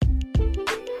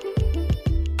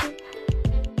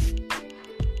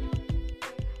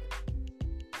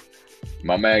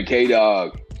My man K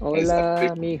Dog is Hola,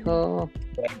 officially mijo.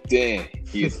 in.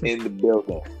 He is in the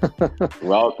building.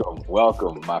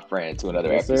 Welcome, my friend, to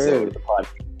another Yes, episode sir. of the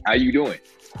podcast. How you doing?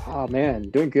 Oh man,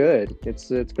 doing good. It's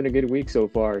been a good week so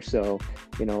far. So,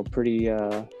 pretty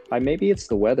maybe it's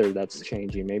the weather that's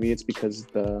changing. Maybe it's because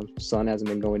the sun hasn't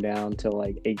been going down till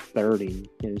like 8:30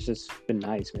 and it's just been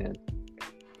nice, man.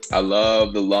 I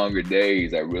love the longer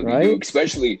days. I really do, Right?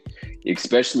 especially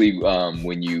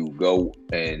when you go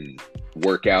and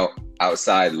work out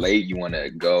outside late. You want to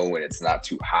go and it's not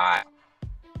too hot.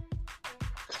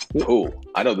 Cool.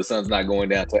 I know the sun's not going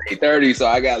down till 8:30, so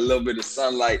I got a little bit of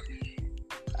sunlight.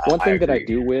 One I thing that I agree.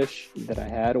 do wish that I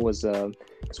had was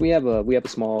because we have a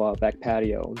small back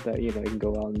patio that you can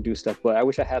go out and do stuff. But I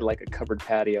wish I had like a covered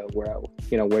patio where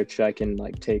which I can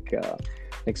like take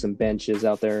like some benches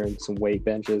out there and some weight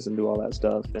benches and do all that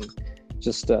stuff and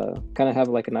just kind of have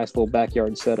like a nice little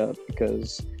backyard setup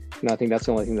because I think that's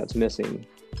the only thing that's missing.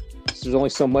 There's only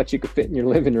so much you could fit in your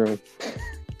living room.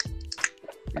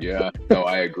 Yeah, no,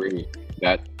 I agree.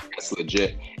 That's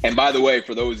legit. And by the way,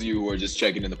 for those of you who are just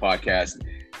checking in the podcast,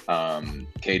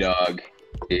 K Dog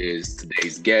is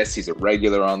today's guest. He's a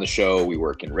regular on the show. We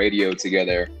work in radio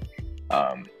together.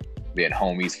 Been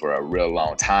homies for a real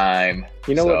long time.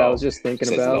 You know what I was just thinking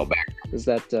says a little about back. is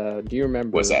that do you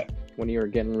remember What's that? when you were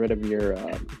getting rid of your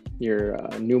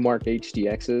Newmark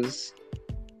HDXs,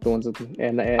 the ones that, I do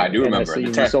and I remember see the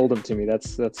you turn. sold them to me.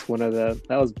 That's one of that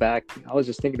was back. I was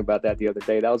just thinking about that the other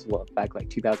day. That was back like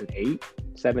 2008,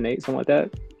 7, 8, something like that.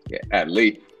 Yeah, at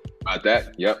least about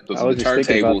that. Yep, those I are was the just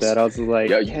thinking about turntables. that. I was like,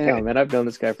 Yeah, damn, man, I've known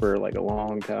this guy for like a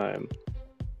long time.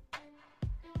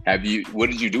 have you? What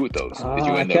did you do with those? Did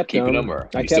you I end up kept keeping them. them, or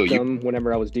I you still kept use? them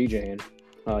whenever I was DJing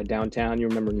downtown. You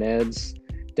remember Ned's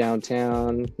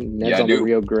downtown? Ned's Yeah, I on the do.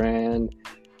 Rio Grande.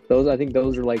 I think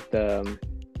those are like the.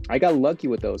 I got lucky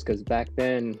with those because back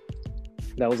then,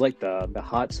 that was like the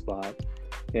hot spot,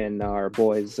 and our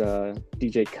boys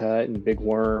DJ Cut and Big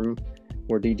Worm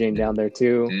were DJing down there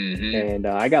too. Mm-hmm. And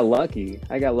I got lucky.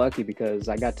 I got lucky because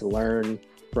I got to learn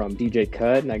from DJ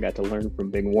Cut and I got to learn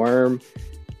from Big Worm.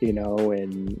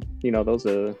 And those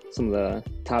are some of the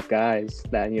top guys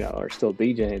that are still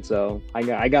DJing. So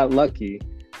I got lucky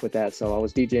with that. So I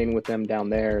was DJing with them down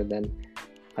there. Then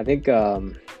I think I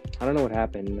don't know what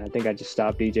happened. I think I just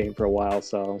stopped DJing for a while.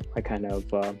 So I kind of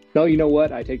no, you know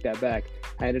what? I take that back.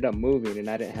 I ended up moving and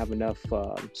I didn't have enough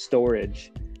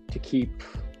storage to keep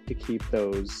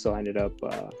those. So I ended up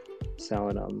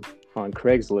selling them on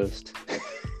Craigslist.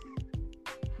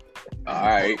 All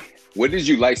right. What did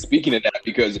you like? Speaking of that,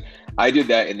 because I did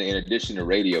that in addition to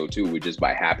radio too, with just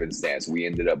by happenstance. We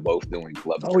ended up both doing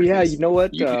club. Oh yeah, you know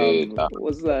what? You did. What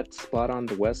was that spot on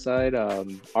the west side?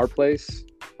 Our place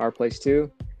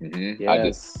too. Mm-hmm.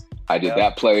 Yes. I did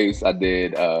that place. I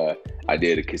did a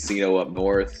casino up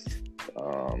north.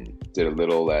 Did a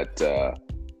little at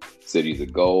Cities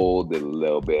of Gold. Did a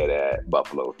little bit at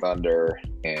Buffalo Thunder,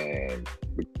 and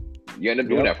you end up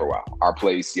doing that for a while. Our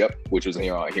place, which was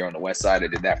here on the west side. I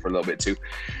did that for a little bit too.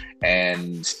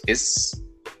 And it's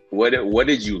what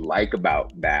did you like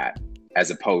about that as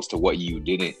opposed to what you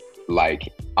didn't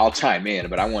like? I'll chime in,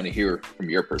 but I want to hear from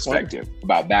your perspective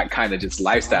about that kind of just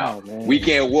lifestyle. Oh,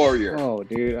 Weekend warrior. Oh,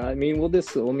 dude. I mean,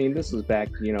 this was back,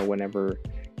 whenever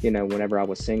I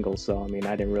was single. So I mean,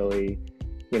 I didn't really,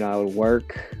 I would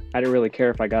work. I didn't really care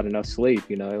if I got enough sleep.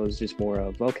 It was just more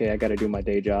of, okay, I got to do my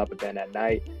day job. But then at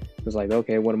night, it was like,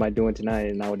 okay, what am I doing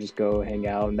tonight? And I would just go hang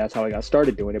out. And that's how I got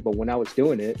started doing it. But when I was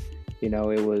doing it,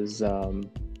 it was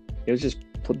just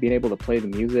being able to play the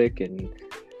music and,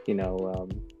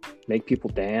 make people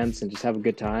dance and just have a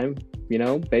good time.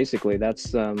 Basically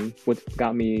that's what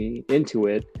got me into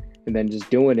it. And then just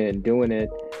doing it.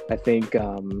 I think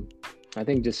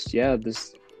just,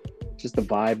 just the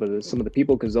vibe of some of the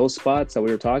people, because those spots that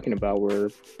we were talking about were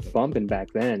bumping back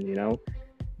then.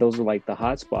 Those are like the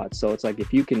hot spots. So it's like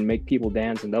if you can make people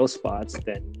dance in those spots,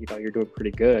 then you're doing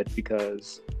pretty good.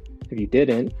 Because if you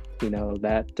didn't,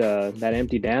 that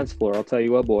empty dance floor, I'll tell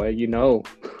you what, boy, you killing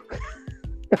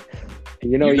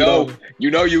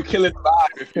the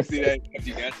vibe if you see that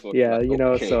empty dance floor. Yeah,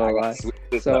 okay,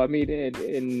 so I mean,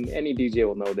 in any DJ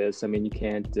will know this. I mean, you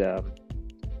can't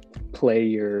play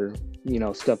your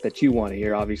stuff that you want to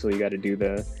hear. Obviously, you got to do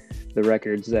the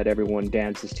records that everyone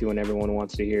dances to and everyone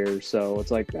wants to hear. So it's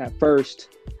like at first,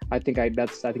 I think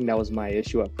that was my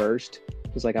issue at first.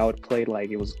 It was like I would play like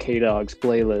it was K Dog's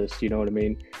playlist. You know what I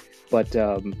mean? But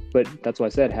that's why I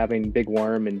said having Big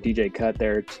Worm and DJ Cut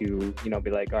there to be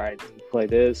like, all right, play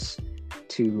this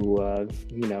to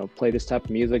play this type of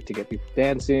music to get people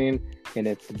dancing. And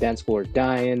if the dance floor is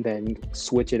dying, then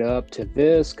switch it up to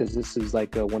this, because this is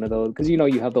like one of those, because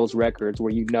you have those records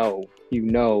where you know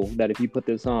that if you put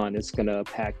this on, it's gonna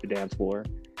pack the dance floor.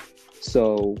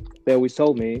 So they always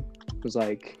told me, it was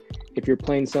like, if you're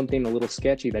playing something a little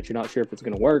sketchy that you're not sure if it's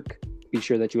gonna work, be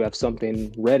sure that you have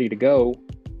something ready to go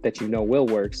that will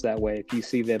work. So that way, if you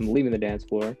see them leaving the dance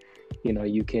floor,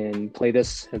 you can play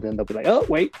this, and then they'll be like, oh,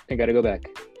 wait, I got to go back.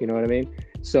 You know what I mean?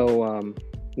 So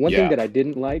one thing that I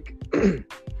didn't like,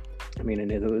 I mean,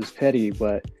 and it was petty,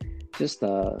 but just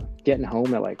getting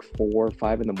home at like 4 or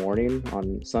 5 in the morning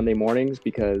on Sunday mornings,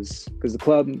 because the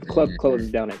club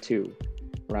closes down at 2,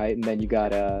 right? And then you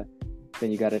gotta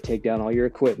take down all your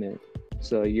equipment.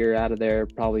 So you're out of there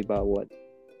probably about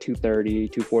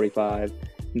 2:30, 2:45.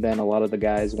 And then a lot of the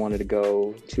guys wanted to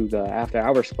go to the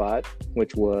after-hour spot,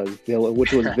 which was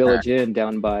Village Inn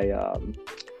down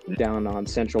on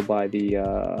Central by the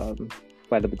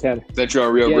Botanic. Central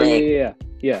Rio Grande.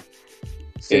 Yeah.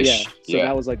 So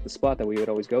that was like the spot that we would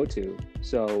always go to.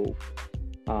 So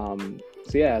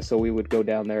we would go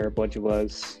down there, a bunch of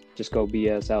us, just go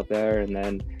BS out there, and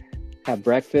then have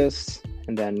breakfast,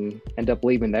 and then end up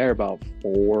leaving there about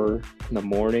 4 in the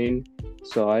morning.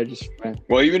 So I just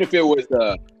even if it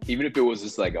was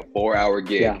just like a 4-hour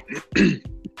gig,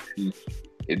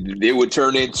 it would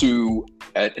turn into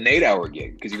an 8-hour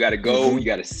gig, because you got to go, you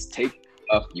got to take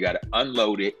up, you got to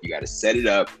unload it, you got to set it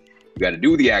up, you got to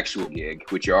do the actual gig,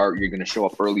 which you're going to show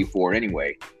up early for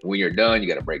anyway. When you're done, you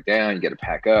got to break down, you got to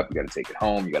pack up, you got to take it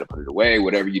home, you got to put it away,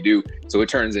 whatever you do. So it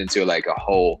turns into like a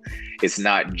whole. It's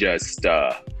not just.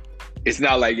 It's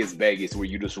not like it's Vegas where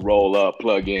you just roll up,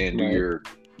 plug in, do your.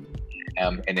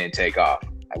 And then take off.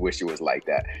 I wish it was like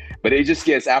that, but it just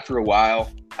gets, after a while,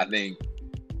 I think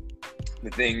the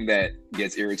thing that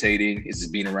gets irritating is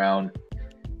just being around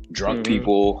drunk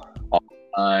people all the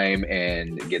time,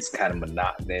 and it gets kind of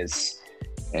monotonous.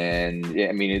 And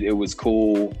I mean, it was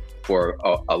cool for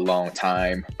a long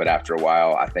time, but after a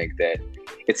while, I think that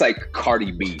it's like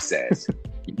Cardi B says,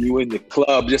 you in the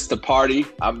club just to party,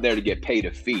 I'm there to get paid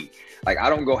a fee. Like, I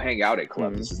don't go hang out at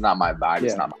clubs. This is not my vibe.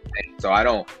 It's not my thing. So I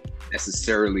don't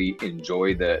necessarily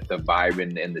enjoy the vibe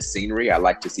and the scenery. I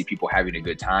like to see people having a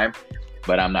good time,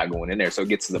 but I'm not going in there. So it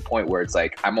gets to the point where it's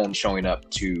like, I'm only showing up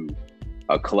to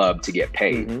a club to get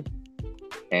paid.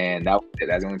 And that's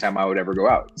the only time I would ever go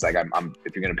out. It's like, I'm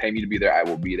if you're going to pay me to be there, I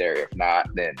will be there. If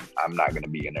not, then I'm not going to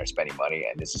be in there spending money.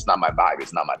 And it's just not my vibe.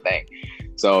 It's not my thing.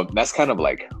 So that's kind of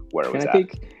like where it was at.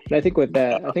 I think with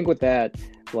that,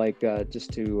 like,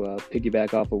 just to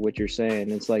piggyback off of what you're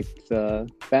saying, it's like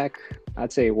back,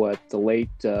 I'd say the late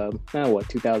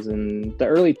 2000, the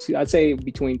early I'd say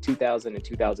between 2000 and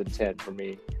 2010 for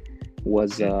me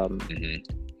was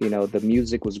the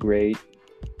music was great.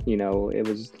 It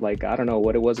was like, I don't know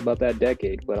what it was about that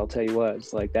decade, but I'll tell you what,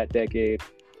 it's like that decade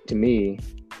to me,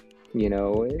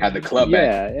 had the club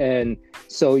back. And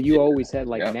so you always had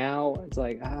like, now it's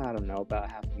like, I don't know about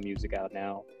half the music out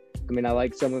now. I mean, I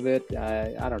like some of it.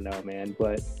 I don't know, man.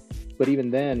 But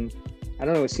even then, I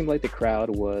don't know. It seemed like the crowd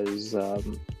was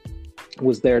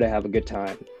there to have a good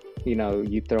time. You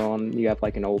have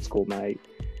like an old school night,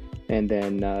 and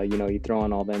then you throw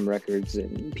on all them records,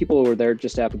 and people were there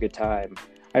just to have a good time.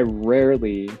 I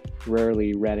rarely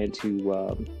ran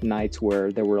into nights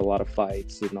where there were a lot of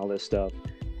fights and all this stuff.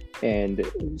 And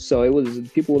so it was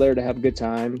people there to have a good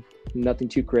time, nothing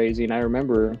too crazy. And I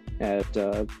remember at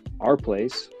our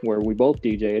place where we both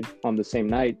DJ'd on the same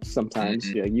night. Sometimes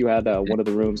you had one of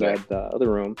the rooms, I had the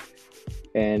other room,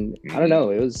 and I don't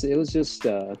know. It was just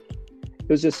fun. It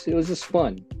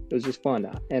was just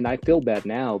fun. And I feel bad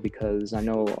now because I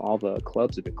know all the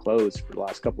clubs have been closed for the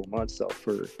last couple of months. So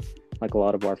for like a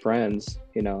lot of our friends,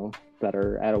 that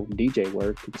are at DJ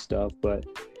work and stuff,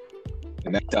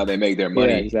 and that's how they make their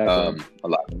money. Yeah, exactly. A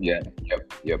lot. Yeah.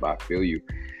 Yep. I feel you.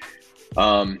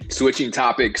 Switching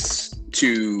topics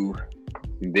to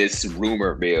this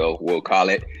rumorville, we'll call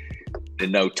it, the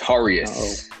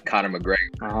notorious Conor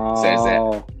McGregor says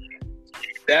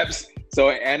that. So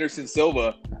Anderson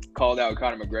Silva called out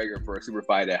Conor McGregor for a super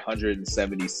fight at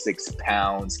 176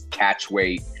 pounds catch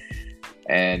weight.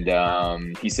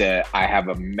 And he said, I have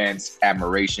immense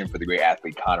admiration for the great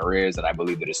athlete Conor is, and I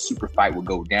believe that a super fight will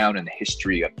go down in the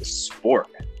history of the sport.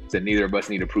 So neither of us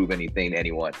need to prove anything to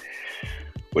anyone.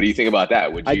 What do you think about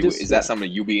that? Is that something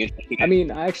you'd be interested in? I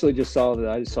mean, I actually just saw that.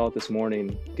 I just saw it this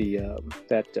morning,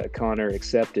 that Conor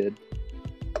accepted.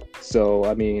 So,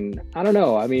 I mean, I don't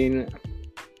know. I mean,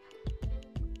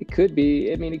 it could be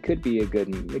a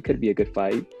good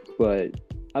fight, but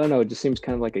I don't know. It just seems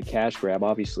kind of like a cash grab,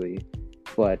 obviously.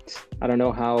 But I don't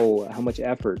know how much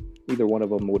effort either one of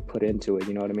them would put into it.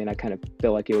 You know what I mean? I kind of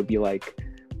feel like it would be like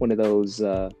one of those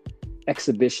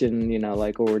exhibition,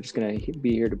 like, oh, we're just gonna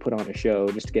be here to put on a show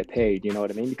just to get paid. You know what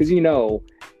I mean? Because a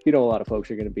lot of folks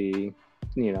are gonna be,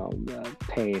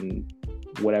 paying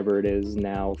whatever it is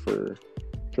now for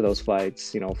those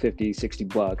fights,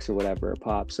 $50-$60 or whatever a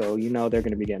pop. So they're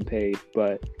gonna be getting paid,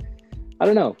 but I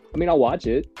don't know. I mean, I'll watch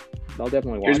it. I'll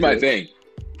definitely watch it. Here's my thing.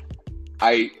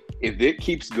 If it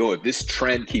keeps going, if this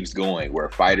trend keeps going where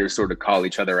fighters sort of call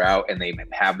each other out and they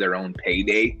have their own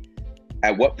payday,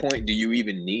 at what point do you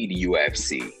even need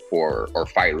UFC or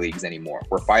fight leagues anymore?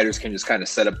 Where fighters can just kind of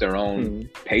set up their own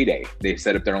payday. They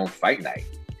set up their own fight night.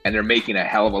 And they're making a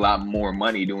hell of a lot more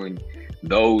money doing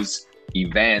those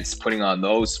events, putting on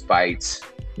those fights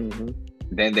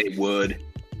than they would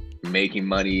making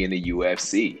money in the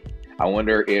UFC. I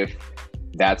wonder if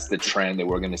that's the trend that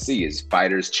we're going to see, is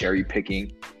fighters cherry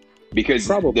picking, because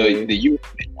the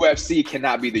UFC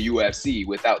cannot be the UFC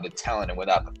without the talent and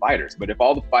without the fighters. But if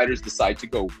all the fighters decide to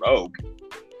go rogue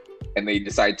and they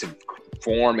decide to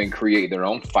form and create their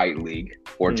own fight league,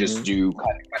 or just do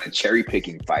kind of cherry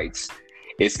picking fights,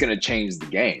 it's going to change the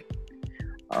game.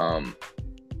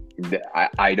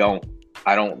 I don't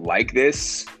like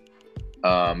this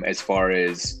as far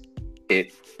as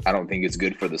it. I don't think it's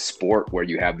good for the sport where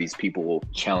you have these people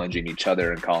challenging each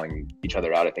other and calling each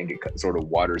other out. I think it sort of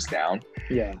waters down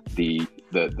the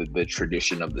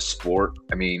tradition of the sport.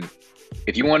 I mean,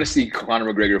 if you want to see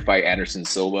Conor McGregor fight Anderson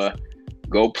Silva,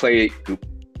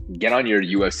 get on your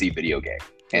UFC video game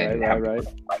and right.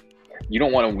 You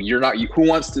don't want to. Who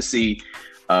wants to see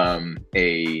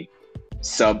a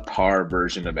subpar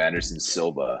version of Anderson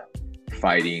Silva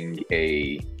fighting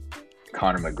a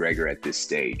Conor McGregor at this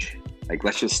stage? Like,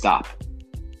 let's just stop.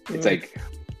 It's like,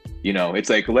 it's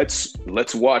like,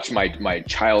 let's watch my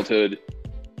childhood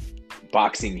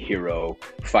boxing hero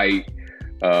fight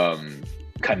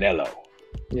Canelo.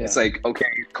 Yeah. It's like, okay,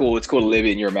 cool. It's cool to live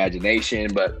in your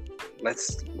imagination, but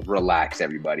let's relax,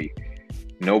 everybody.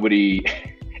 Nobody,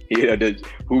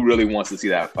 who really wants to see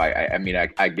that fight? I mean,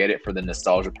 I get it for the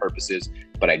nostalgia purposes,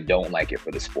 but I don't like it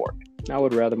for the sport. I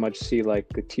would rather much see like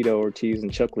Tito Ortiz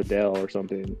and Chuck Liddell or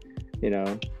something,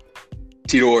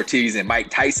 Tito Ortiz and Mike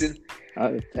Tyson.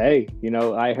 Hey,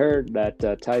 I heard that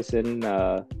Tyson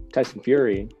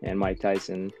Fury and Mike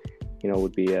Tyson,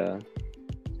 would be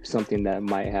something that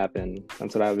might happen.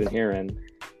 That's what I've been hearing.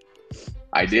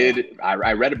 I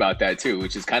read about that too,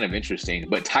 which is kind of interesting.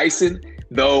 But Tyson,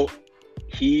 though,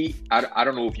 I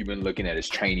don't know if you've been looking at his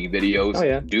training videos. Oh,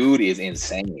 yeah. Dude is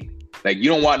insane. Like, you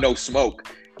don't want no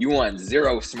smoke. You want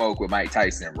zero smoke with Mike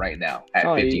Tyson right now at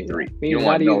 53. You don't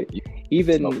want no.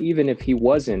 Even if he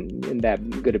wasn't in that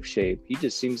good of shape, he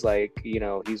just seems like,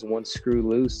 he's one screw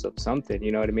loose of something,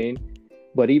 you know what I mean?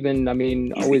 But even,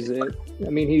 he's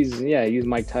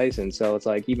Mike Tyson. So it's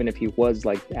like, even if he was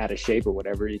like out of shape or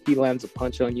whatever, if he lands a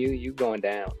punch on you, you going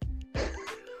down.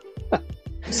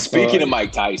 Speaking of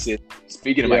Mike Tyson,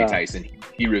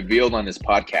 he revealed on his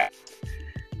podcast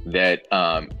that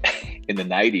in the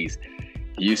 90s,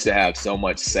 he used to have so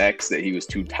much sex that he was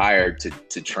too tired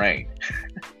to train.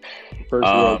 First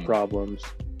world problems.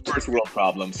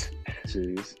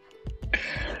 Jeez.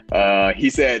 He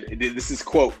said, this is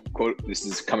quote, this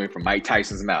is coming from Mike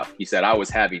Tyson's mouth. He said, I was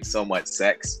having so much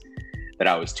sex that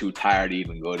I was too tired to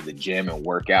even go to the gym and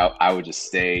work out. I would just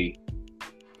stay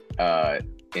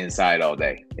inside all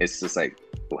day. It's just like,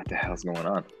 what the hell's going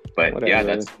on? But whatever. Yeah,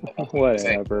 that's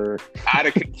whatever. Out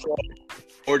of control,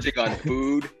 gorging on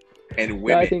food and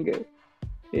women.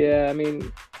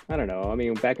 I don't know. I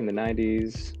mean, back in the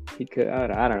 90s, he could. I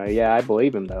don't know. Yeah, I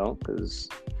believe him though, because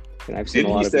I've seen a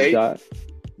lot of his.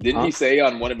 Didn't he say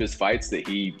on one of his fights that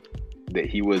he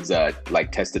was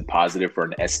tested positive for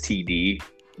an STD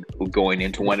going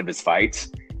into one of his fights?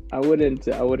 I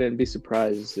wouldn't be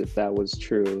surprised if that was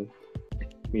true.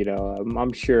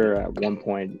 I'm sure at one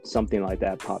point something like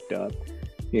that popped up.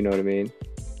 You know what I mean?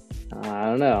 I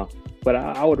don't know, but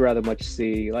I would rather much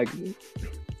see I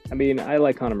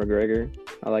like Conor McGregor.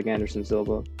 I like Anderson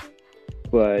Silva,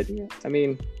 but I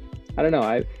don't know.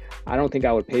 I don't think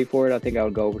I would pay for it. I think I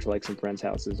would go over to some friends'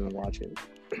 houses and watch it.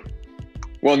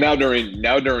 Well, now during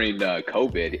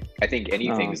COVID, I think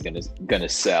anything is gonna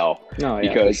sell. Oh,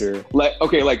 yeah, because for sure.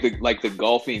 like the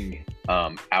golfing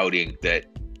outing that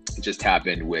just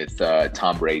happened with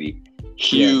Tom Brady.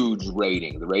 Huge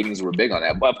rating. The ratings were big on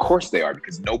that, but of course they are,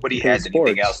 because nobody has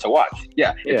anything else to watch.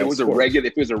 Yeah, if it was a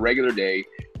regular day,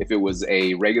 if there was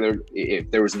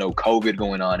no COVID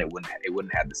going on, it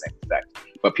wouldn't have the same effect.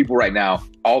 But people right now,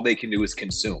 all they can do is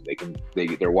consume.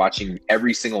 They're watching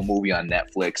every single movie on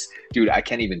Netflix. Dude, I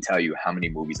can't even tell you how many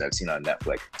movies I've seen on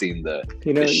Netflix. I've seen the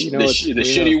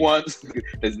shitty ones,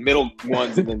 the middle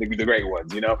ones, and then the great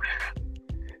ones.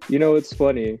 It's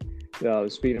funny.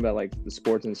 Speaking about like the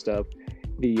sports and stuff,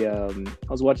 I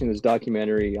was watching this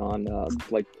documentary on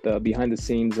like the behind the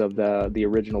scenes of the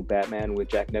original Batman with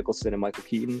Jack Nicholson and Michael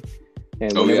Keaton.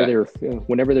 And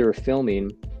whenever they were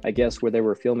filming, I guess where they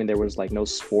were filming, there was like no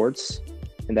sports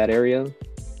in that area,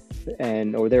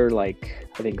 or they were like,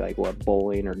 I think like what,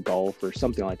 bowling or golf or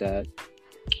something like that.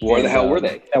 Where the hell were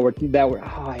they? I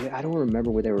don't remember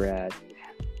where they were at.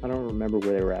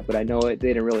 But I know they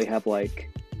didn't really have like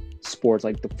sports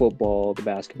like the football, the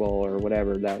basketball, or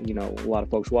whatever that a lot of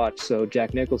folks watch. So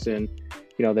Jack Nicholson,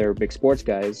 they're big sports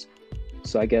guys.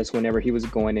 So I guess whenever he was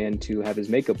going in to have his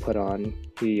makeup put on,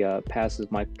 he passes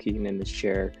Michael Keaton in his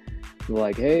chair.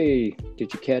 Like, hey,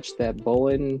 did you catch that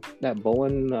bowling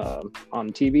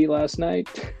on TV last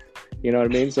night? You know what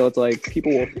I mean? So it's like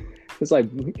people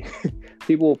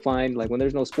will find, like, when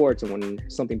there's no sports and when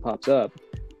something pops up,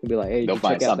 they'll be like, hey, did you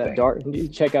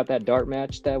check out that dart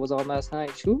match that was on last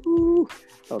night? Ooh,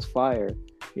 that was fire.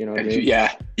 You know what I mean?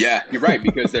 Yeah, you're right,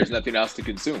 because there's nothing else to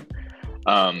consume.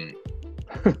 I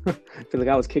feel like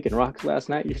I was kicking rocks last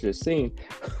night. You should have seen.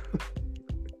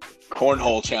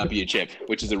 Cornhole championship,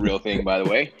 which is a real thing, by the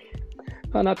way.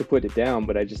 Not to put it down,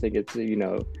 but I just think it's,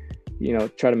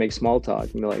 try to make small talk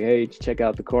and be like, hey, did you check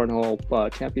out the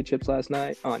cornhole championships last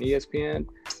night on ESPN?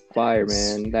 Fire,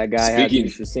 man. That guy you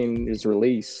should have seen his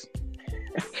release.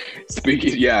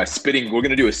 Spitting. We're going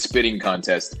to do a spitting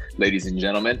contest, ladies and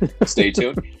gentlemen. Stay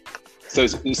tuned. So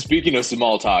speaking of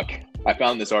small talk, I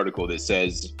found this article that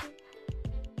says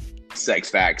sex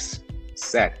facts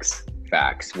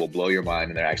will blow your mind,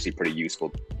 and they're actually pretty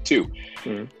useful too.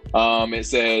 It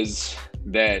says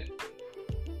that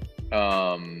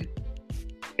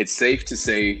it's safe to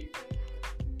say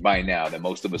by now that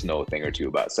most of us know a thing or two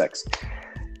about sex,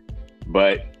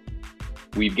 but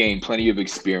we've gained plenty of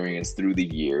experience through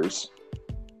the years,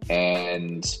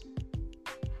 and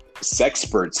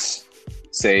sexperts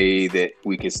say that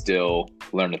we could still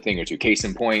learn a thing or two. Case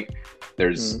in point,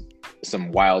 there's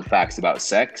some wild facts about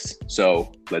sex,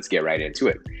 so let's get right into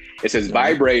it. It says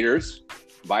vibrators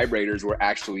were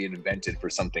actually invented for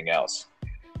something else.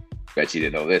 Bet you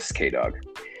didn't know this, K-Dog.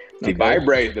 The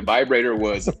vibrator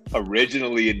was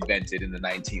originally invented in the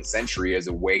 19th century as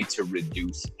a way to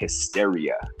reduce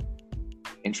hysteria.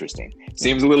 Interesting.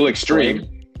 Seems a little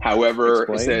extreme. However,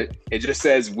 it just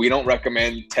says we don't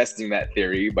recommend testing that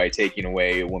theory by taking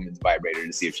away a woman's vibrator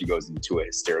to see if she goes into a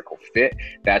hysterical fit.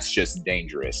 That's just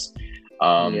dangerous.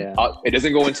 It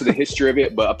doesn't go into the history of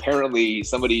it, but apparently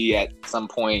somebody at some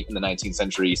point in the 19th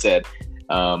century said,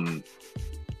 we're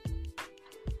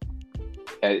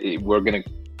going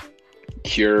to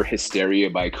cure hysteria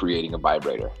by creating a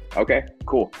vibrator. Okay,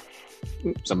 cool.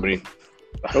 Somebody.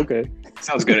 Okay.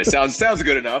 Sounds good. It sounds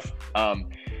good enough.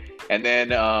 And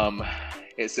then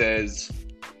it says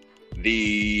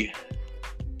the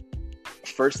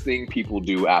first thing people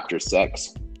do after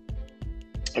sex,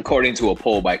 according to a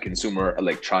poll by consumer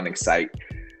electronics site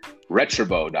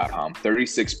Retrobo.com,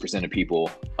 36% of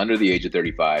people under the age of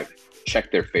 35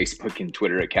 check their Facebook and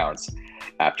Twitter accounts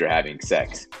after having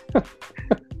sex.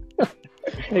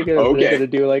 They're gonna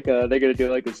do like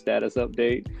a status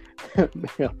update,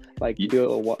 like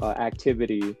do a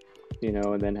activity,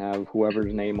 and then have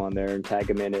whoever's name on there and tag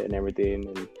them in it and everything,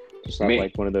 and just have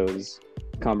like one of those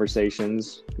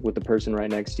conversations with the person right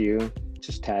next to you.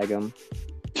 Just tag them,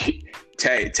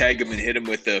 tag them, and hit them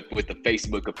with the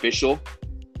Facebook official.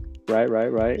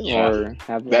 Right. Yeah. Or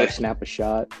have snap a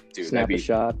shot. Dude, snap a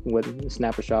shot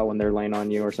when they're laying on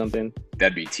you or something.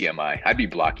 That'd be TMI. I'd be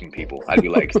blocking people. I'd be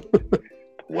like,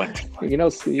 what?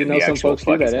 Some folks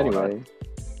do that anyway.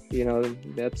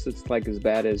 It's like as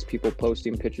bad as people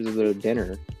posting pictures of their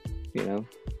dinner.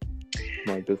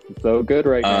 Like, this is so good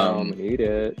right now. I'm gonna eat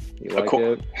it. You like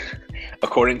it?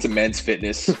 According to Men's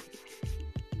Fitness,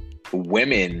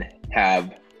 women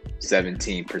have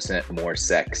 17% more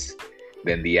sex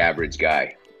than the average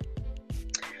guy.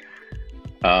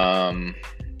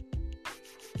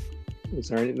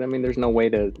 There's no way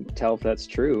to tell if that's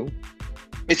true.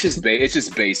 It's just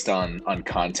based on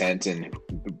content and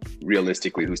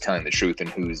realistically who's telling the truth and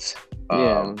who's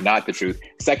not the truth.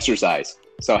 Sexercise.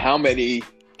 So how many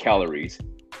calories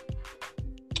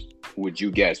would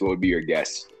you guess? What would be your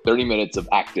guess? 30 minutes of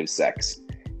active sex.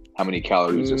 How many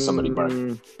calories does somebody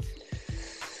burn?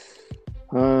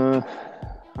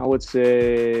 I would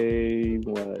say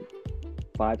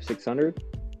 500-600.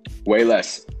 Way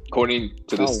less, according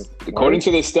to this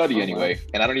study anyway.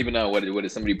 And I don't even know what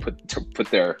did somebody put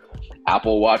their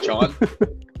Apple Watch on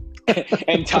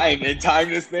and time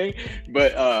this thing.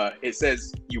 But it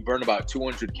says you burn about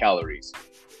 200 calories.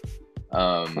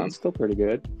 That's still pretty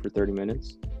good for 30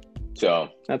 minutes. So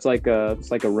That's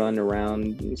it's like a run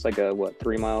around. It's like a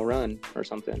 3 mile run or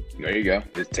something. there you go.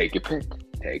 Just take your pick.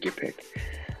 Take your pick.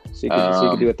 So you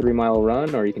can do a 3 mile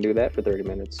run, or you can do that for 30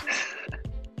 minutes.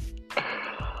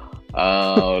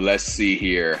 Oh, let's see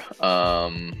here.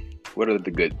 What are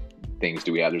the good things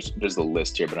do we have? There's a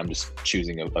list here, but I'm just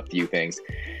choosing a few things.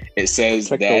 It says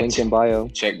Check the link in bio.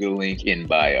 Check the link in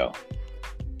bio.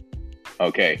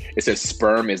 Okay. It says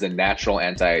sperm is a natural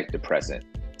antidepressant.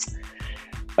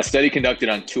 A study conducted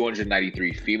on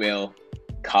 293 female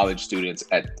college students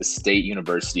at the State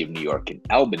University of New York in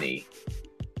Albany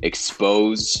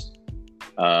exposure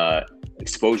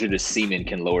to semen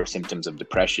can lower symptoms of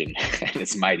depression, and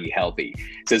it's mighty healthy.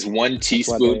 It says one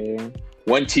teaspoon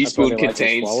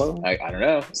contains, I don't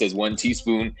know. It says 1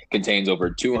 teaspoon contains over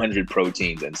 200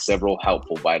 proteins and several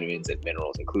helpful vitamins and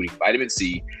minerals, including vitamin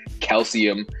C,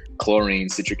 calcium, chlorine,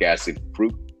 citric acid,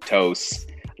 fructose,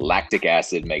 lactic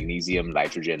acid, magnesium,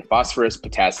 nitrogen, phosphorus,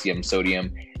 potassium,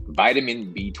 sodium,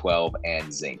 vitamin B12,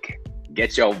 and zinc.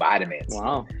 Get your vitamins.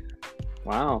 Wow.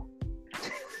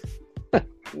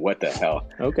 What the hell?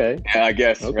 Okay. Yeah, I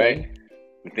guess, Okay. right?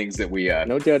 The things that we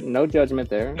no judgment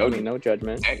there. No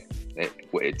judgment. Hey,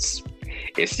 it's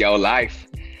your life.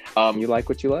 You like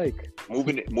what you like.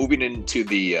 Moving into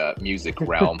the music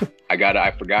realm,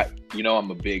 I forgot.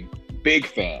 I'm a big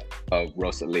fan of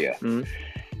Rosalia. Mm-hmm.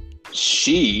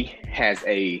 She has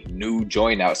a new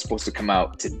joint out, supposed to come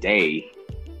out today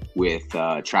with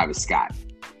Travis Scott.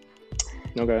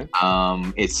 Okay.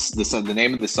 It's the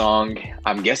name of the song.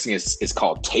 I'm guessing it's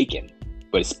called Taken,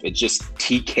 but it's just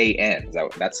TKN.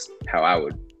 That's how I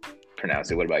would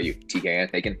pronounce it. What about you?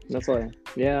 TKN, Taken? That's like,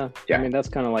 yeah. I mean, that's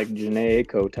kind of like Janae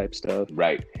Aiko type stuff.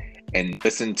 Right. And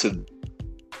listen to the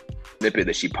snippet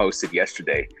that she posted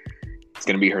yesterday. It's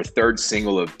going to be her third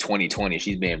single of 2020.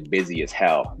 She's been busy as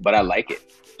hell, but I like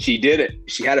it. She did it.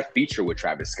 She had a feature with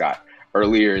Travis Scott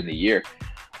earlier in the year.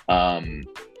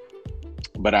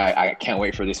 But I can't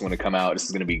wait for this one to come out. This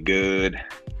is going to be good.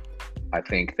 I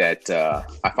think that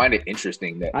I find it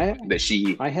interesting that I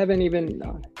haven't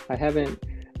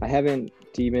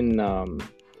even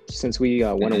since we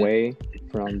went away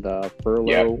from the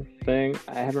furlough thing.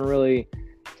 I haven't really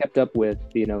kept up with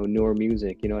newer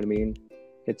music. You know what I mean?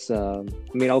 It's I'll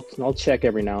check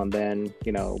every now and then,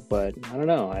 but I don't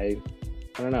know. I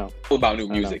don't know. All about new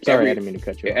music. Sorry, I didn't mean to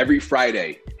cut you off. Every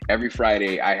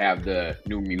Friday I have the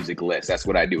new music list. That's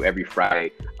what I do. Every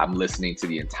Friday I'm listening to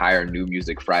the entire New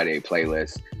Music Friday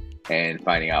playlist and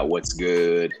finding out what's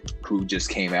good, who just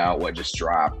came out, what just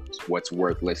dropped, what's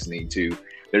worth listening to.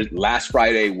 Last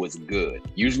Friday was good.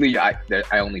 Usually I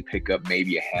only pick up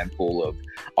maybe a handful of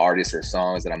artists or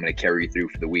songs that I'm going to carry through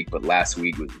for the week, but last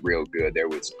week was real good. There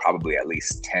was probably at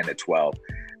least 10 to 12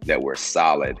 that were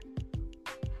solid.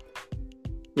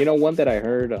 One that I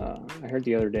heard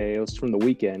the other day, it was from The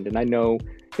Weeknd, and I know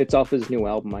it's off his new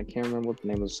album. I can't remember what the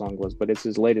name of the song was, but it's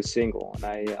his latest single, and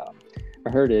I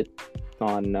heard it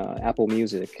on Apple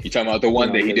Music. You talking about the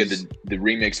one that he did the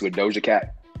remix with Doja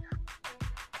Cat?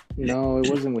 No, it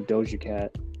wasn't with Doja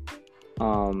Cat.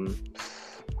 I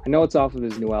know it's off of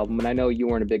his new album, and I know you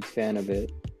weren't a big fan of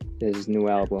it. His new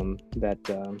album, that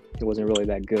it wasn't really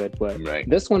that good, but right.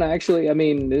 This one I actually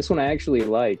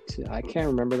liked. I can't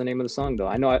remember the name of the song though.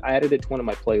 I know I added it to one of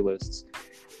my playlists,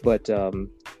 but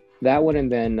that one,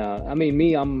 and then I'm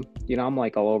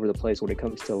like all over the place when it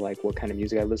comes to like what kind of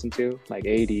music I listen to, like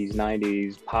 80s,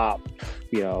 90s, pop,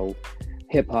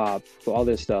 hip hop, all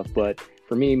this stuff. But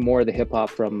for me, more the hip hop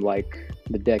from like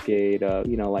the decade,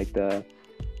 like the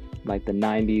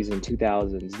 90s and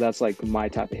 2000s. That's like my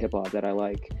type of hip hop that I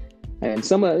like. And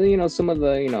some of the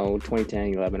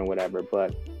 2010, 11 or whatever,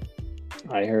 but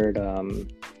I heard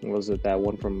was it that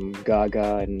one from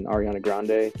Gaga and Ariana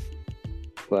Grande?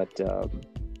 But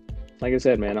like I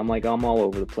said, man, I'm all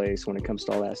over the place when it comes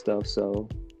to all that stuff. So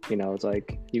it's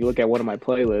like you look at one of my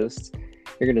playlists,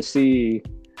 you're gonna see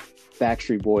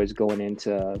Backstreet Boys going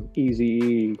into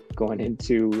Eazy-E, going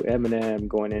into Eminem,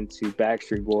 going into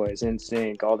Backstreet Boys,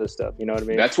 NSYNC, all this stuff. You know what I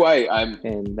mean? That's why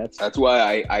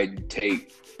I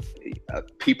take.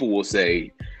 People will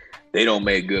say they don't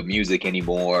make good music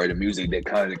anymore. The music that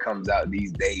comes out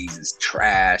these days is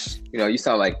trash. You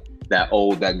sound like that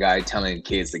guy telling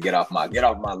kids to get off my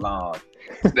lawn.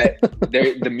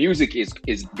 The music is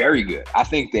very good. I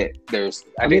think that there's.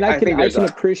 I think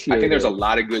there's a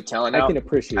lot of good talent out. I can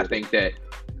appreciate. I think that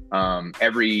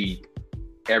every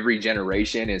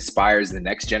generation inspires the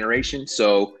next generation.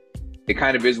 So it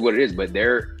kind of is what it is. But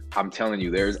I'm telling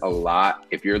you, there's a lot.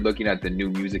 If you're looking at the new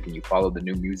music and you follow the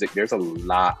new music, there's a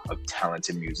lot of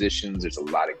talented musicians. There's a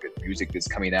lot of good music that's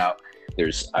coming out.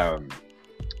 There's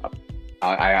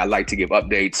I like to give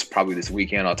updates. Probably this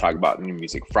weekend, I'll talk about New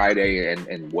Music Friday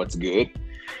and what's good.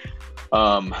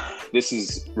 This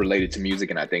is related to music,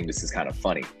 and I think this is kind of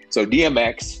funny. So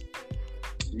DMX,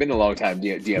 been a long time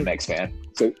DMX fan.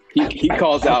 So he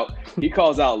calls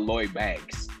out Lloyd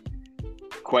Banks,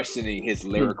 questioning his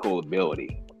lyrical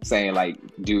ability, saying like,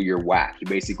 "Dude, you're whack." You're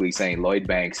basically saying, Lloyd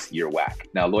Banks, you're whack.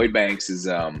 Now Lloyd Banks is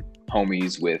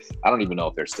homies with, I don't even know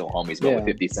if they're still homies, but with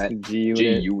 50 Cent,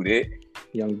 G-Unit.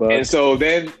 Young Buck. And so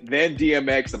then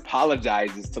DMX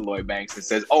apologizes to Lloyd Banks and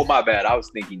says, "Oh, my bad. I was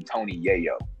thinking Tony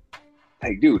Yayo."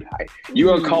 Like, dude, you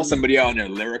gonna call somebody out on their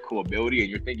lyrical ability, and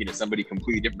you're thinking of somebody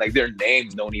completely different. Like, their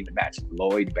names don't even match.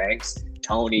 Lloyd Banks,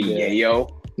 Tony Yayo.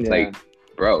 Yeah. Like,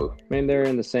 bro. I mean, they're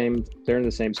in the same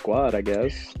squad, I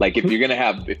guess. Like, if you're gonna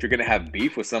have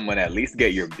beef with someone, at least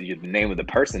get the name of the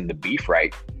person, the beef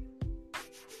right.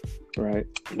 Right.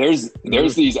 There's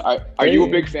these. Are you a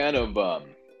big fan of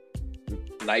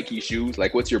Nike shoes?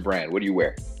 Like, what's your brand? What do you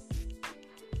wear?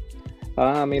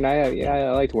 I mean, I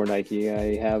like to wear Nike.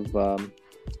 I have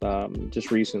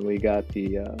just recently got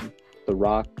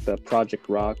the Project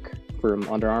Rock from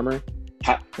Under Armour.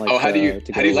 How do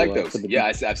you like those? Yeah,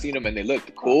 I've seen them and they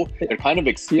look cool. They're kind of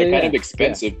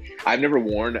expensive. Yeah. I've never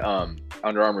worn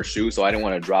Under Armour shoes, so I didn't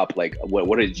want to drop like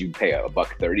what did you pay,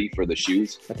 $130 for the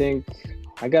shoes? I think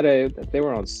they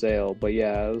were on sale, but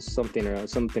yeah, it was something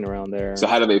around there. So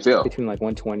how do they feel? Between like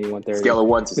 120, 130. Scale of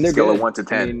 1 to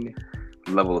 10. I mean,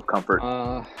 level of comfort.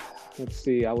 Let's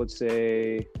see. I would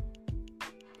say,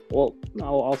 well,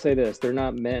 I'll say this: they're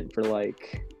not meant for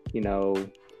like,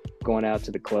 going out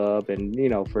to the club, and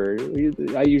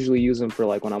I usually use them for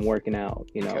like when I'm working out,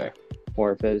 okay.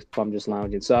 Or if I'm just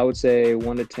lounging. So I would say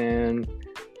 1 to 10.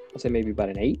 I'd say maybe about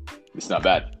an 8. It's not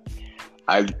bad.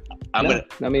 I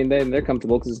mean, they're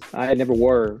comfortable because I never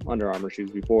wore Under Armour shoes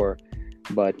before,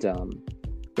 but one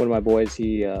of my boys,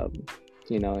 he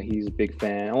he's a big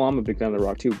fan. Oh, I'm a big fan of The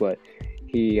Rock too, but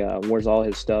he wears all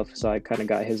his stuff. So I kind of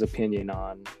got his opinion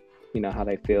on, how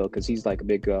they feel, because he's like a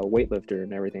big weightlifter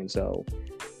and everything. So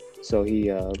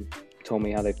he told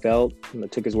me how they felt, and I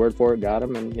took his word for it, got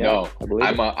him, and I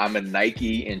believe I'm a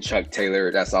Nike and Chuck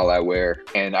Taylor. That's all I wear.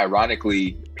 And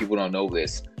ironically, people don't know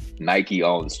this. Nike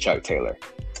owns Chuck Taylor,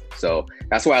 so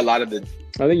that's why a lot of the.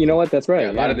 I think that's right.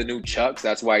 Yeah, a lot of the new Chucks.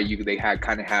 That's why they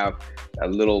kind of have a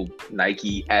little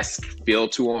Nike-esque feel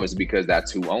to them, is because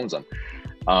that's who owns them.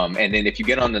 And then if you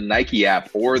get on the Nike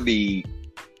app or the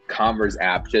Converse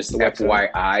app, just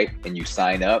FYI, and you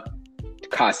sign up, it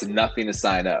costs nothing to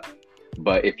sign up.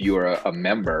 But if you're a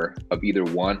member of either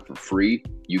one for free,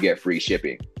 you get free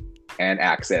shipping and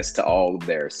access to all of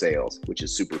their sales, which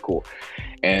is super cool.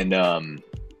 And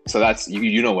so that's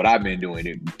what I've been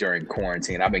doing during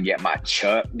quarantine. I've been getting my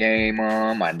Chuck game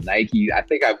on, my Nike. I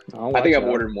think I've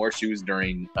ordered more shoes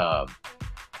during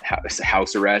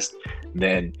house arrest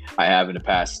than I have in the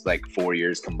past like 4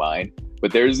 years combined.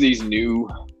 But there's these new.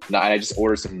 I just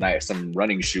ordered some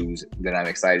running shoes that I'm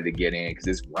excited to get in because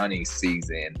it's running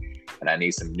season, and I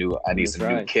need some new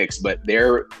kicks. But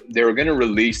they're going to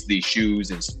release these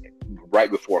shoes right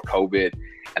before COVID,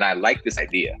 and I like this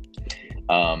idea.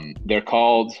 They're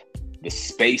called the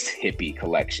Space Hippie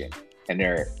Collection, and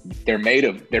they're made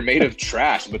of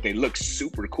trash, but they look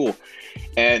super cool,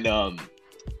 and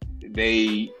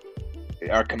they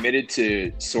are committed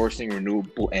to sourcing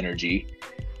renewable energy.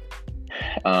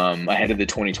 Ahead of the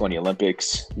 2020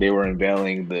 Olympics, they were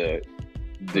unveiling the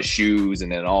shoes,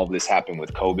 and then all of this happened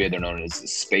with COVID. They're known as the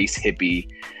Space Hippie,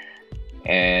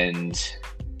 and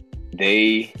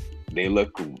they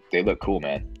look cool,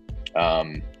 man.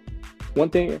 One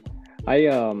thing,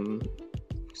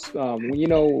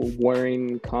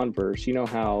 wearing Converse,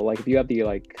 how like if you have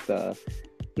the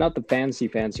not the fancy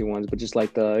ones, but just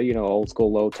like the old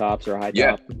school low tops or high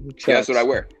top Chucks. Yeah, that's what I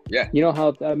wear. Yeah.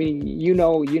 How I mean,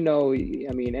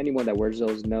 anyone that wears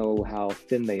those know how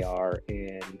thin they are,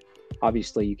 and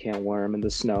obviously you can't wear them in the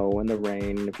snow and the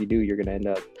rain. And if you do, you're gonna end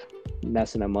up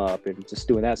messing them up and just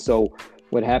doing that. So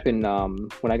what happened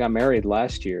when I got married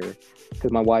last year,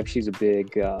 because my wife, she's a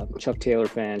big Chuck Taylor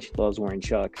fan. She loves wearing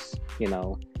Chucks.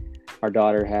 Our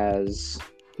daughter has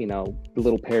the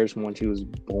little pairs from when she was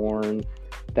born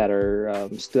that are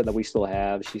that we still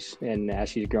have. And as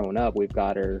she's growing up, we've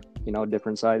got her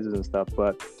different sizes and stuff.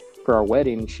 But for our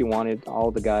wedding, she wanted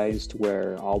all the guys to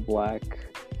wear all black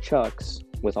Chucks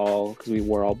because we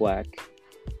wore all black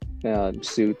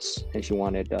suits, and she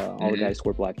wanted all the guys to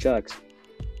wear black Chucks.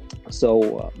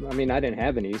 So I didn't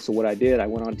have any. So what I did, I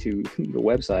went onto the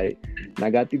website, and I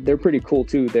got they're pretty cool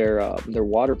too. They're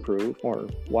waterproof or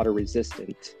water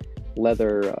resistant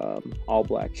leather all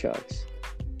black Chucks.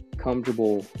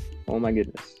 Comfortable, oh my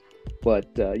goodness.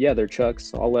 But they're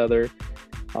Chucks, all leather.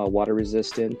 water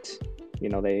resistant. You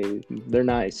know, they're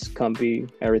nice, comfy,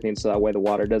 everything. So that way the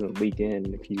water doesn't leak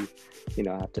in if you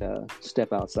know, have to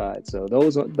step outside. So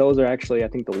those are actually, I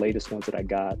think, the latest ones that I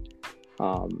got,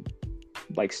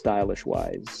 like stylish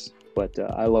wise. But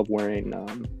I love wearing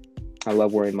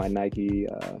my Nike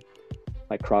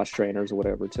like cross trainers or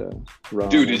whatever to run.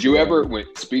 Dude, did you ever,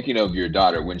 speaking of your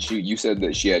daughter, when you said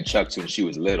that she had Chucks when she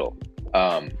was little,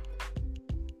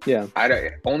 yeah,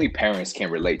 only parents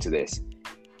can relate to this.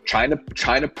 Trying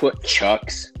to put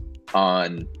Chucks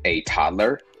on a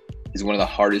toddler is one of the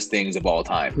hardest things of all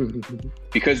time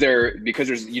because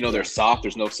there's, you know, they're soft,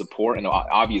 there's no support, and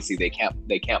obviously they can't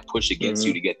push against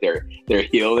you to get their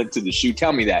heel into the shoe.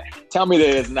 Tell me that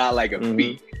it's not like a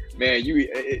feat, man.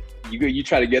 You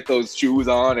try to get those shoes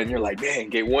on and you're like, man,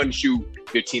 get one shoe,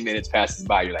 15 minutes passes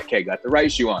by, you're like, hey, got the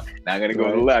right shoe on, now I'm gonna go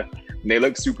to the left, and they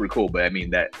look super cool. But I mean,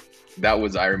 that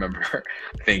was, I remember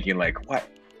thinking like, what,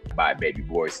 buy baby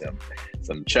boy some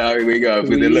Chuck, we go,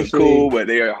 they look cool, but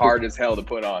they are hard as hell to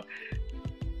put on.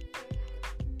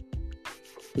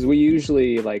 Because we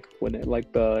usually, like, when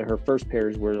her first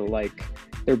pairs were like,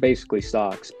 they're basically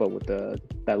socks, but with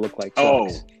that look like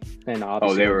Chucks. And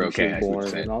obviously, they were okay.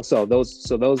 Born, and also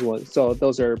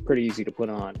those are pretty easy to put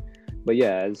on. But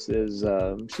yeah, as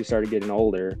she started getting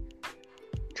older,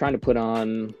 trying to put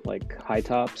on like high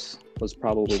tops was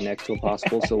probably next to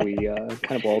impossible. So we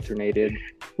kind of alternated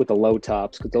with the low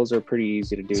tops because those are pretty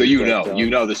easy to do. So you know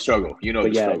the struggle. You know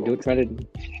the struggle. Trying to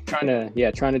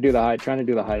do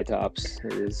the high tops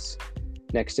is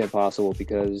next to impossible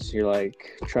because you're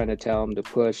like trying to tell them to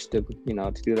push to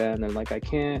do that, and then like I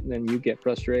can't, and then you get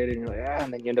frustrated and you're like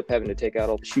and then you end up having to take out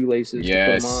all the shoelaces to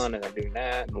put them on, and then doing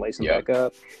that and lace them back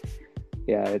up.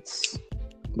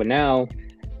 But now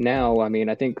I mean,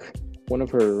 I think one of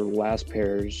her last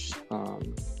pairs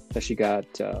that she got,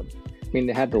 I mean,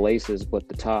 they had the laces, but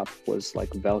the top was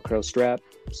like a Velcro strap,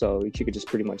 so she could just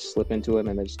pretty much slip into it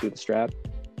and then just do the strap.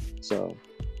 So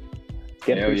it's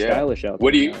getting pretty stylish out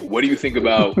there. What do you think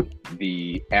about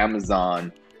the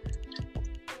Amazon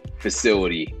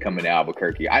facility coming to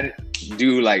Albuquerque? I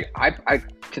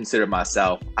consider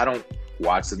myself, I don't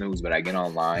watch the news, but I get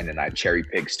online and I cherry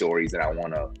pick stories that I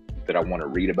want to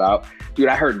read about. Dude,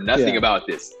 I heard nothing about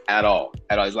this at all.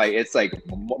 It's like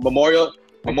Memorial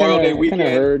Day weekend,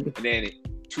 and then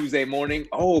Tuesday morning,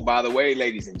 oh, by the way,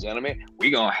 ladies and gentlemen,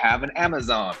 we're gonna have an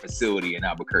Amazon facility in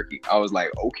Albuquerque. I was like,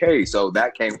 okay, so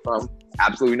that came from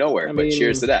absolutely nowhere. But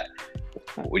cheers to that.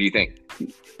 What do you think?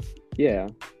 Yeah,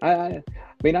 I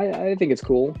mean, I think it's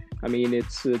cool. I mean,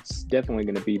 it's definitely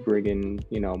going to be bringing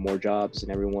more jobs,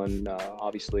 and everyone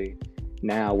obviously.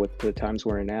 Now with the times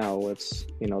we're in now, it's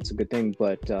a good thing.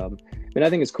 But I mean, I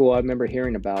think it's cool. I remember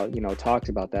hearing about talked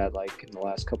about that like in the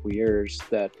last couple of years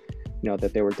that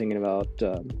that they were thinking about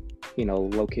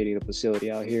locating a facility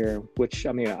out here. Which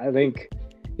I mean, I think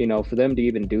for them to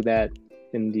even do that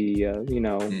in the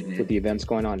with the events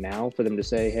going on now, for them to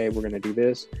say, hey, we're going to do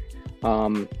this,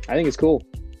 I think it's cool.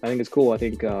 I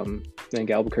think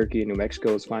Albuquerque and New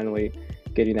Mexico is finally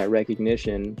getting that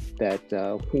recognition that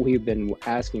we've been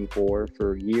asking for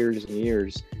years and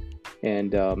years.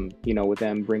 And with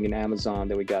them bringing Amazon,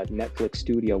 then we got Netflix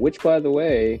Studio, which, by the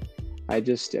way,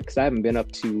 because I haven't been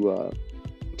up to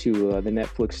the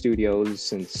Netflix studios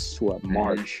since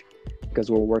March, because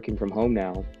we're working from home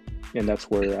now, and that's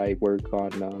where I work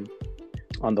on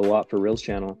the Lot for Reels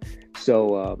channel.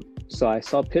 So I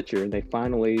saw a picture, and they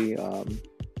finally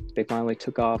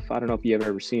took off. I don't know if you've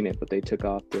ever seen it, but they took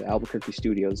off the Albuquerque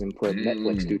studios and put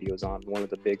Netflix studios on one of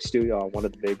the big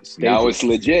stages. Now it's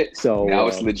legit. So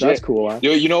it's legit. That's cool. Huh?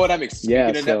 You know what I'm speaking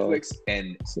of Netflix,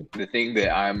 and the thing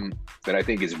that I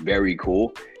think is very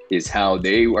cool is how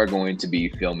they are going to be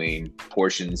filming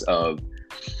portions of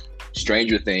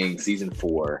Stranger Things season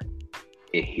 4.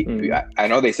 I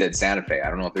know they said Santa Fe. I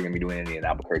don't know if they're going to be doing any in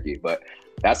Albuquerque, but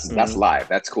that's live.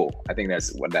 That's cool. I think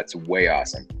that's way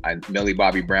awesome. Millie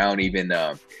Bobby Brown, even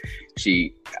I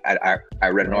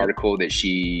read an article that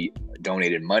she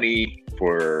donated money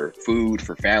for food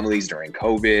for families during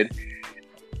COVID.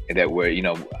 And that were,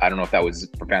 I don't know if that was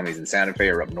for families in Santa Fe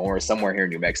or up north, somewhere here in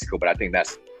New Mexico, but I think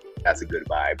that's a good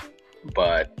vibe.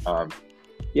 But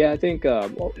yeah, I think I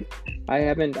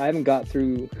haven't got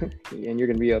through, and you're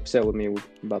gonna be upset with me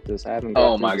about this. I haven't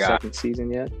got through the second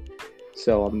season yet.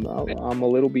 So I'm a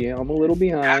little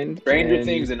behind. Stranger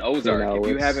Things and Ozark. If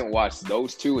you haven't watched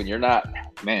those two and you're not,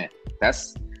 man,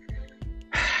 that's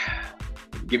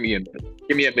give me a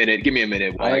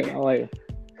minute. I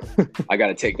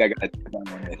gotta take that.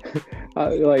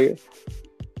 I'm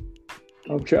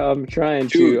trying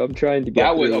to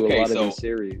get through a lot of these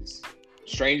series.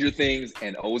 Stranger Things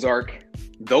and Ozark,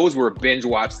 those were binge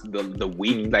watched the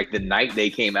week, like the night they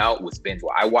came out was binge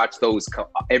watch. I watched those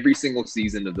every single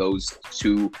season of those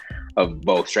two, of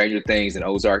both Stranger Things and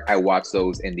Ozark. I watched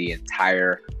those in the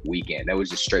entire weekend. That was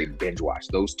just straight binge watch.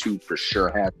 Those two for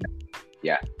sure have.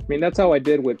 Yeah. I mean, that's how I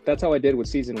did with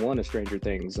season 1 of Stranger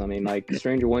Things. I mean, like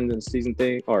season 1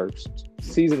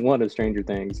 of Stranger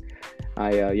Things.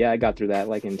 I got through that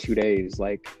like in 2 days.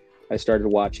 Like I started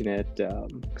watching it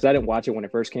because I didn't watch it when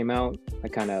it first came out. I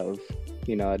kind of,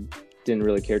 I didn't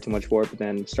really care too much for it, but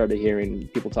then started hearing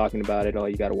people talking about it. Oh,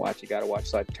 you got to watch.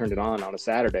 So I turned it on a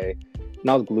Saturday, and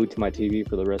I was glued to my TV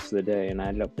for the rest of the day, and I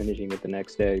ended up finishing it the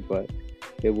next day. But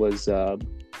it was, but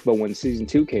when season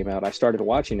 2 came out, I started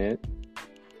watching it,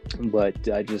 but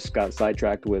I just got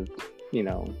sidetracked with,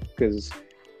 because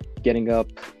getting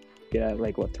up,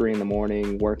 like 3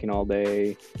 a.m, working all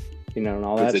day, and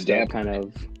all that stuff kind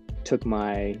of took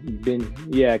my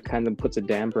kind of puts a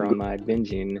damper on my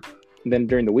binging. And then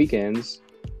during the weekends,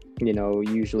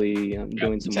 usually I'm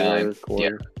doing some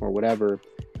work or whatever.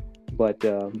 But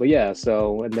yeah,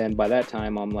 so, and then by that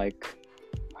time I'm like,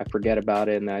 I forget about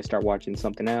it and then I start watching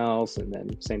something else, and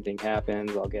then same thing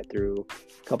happens. I'll get through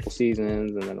a couple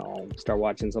seasons and then I'll start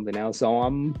watching something else. So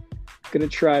I'm gonna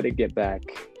try to get back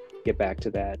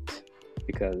to that,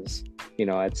 because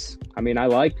I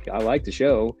like the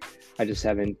show. I just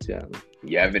haven't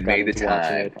you haven't made the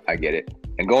time. I get it.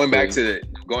 And going back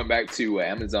to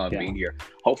Amazon being here,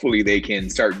 hopefully they can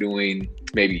start doing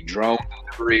maybe drone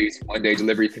deliveries, one day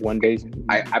delivery.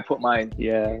 I put mine.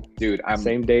 Yeah, dude.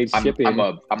 Same day shipping. I'm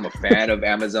a fan of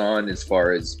Amazon as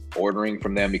far as ordering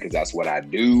from them, because that's what I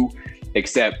do.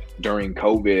 Except during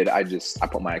COVID, I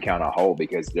put my account on hold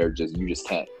because you just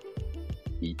can't.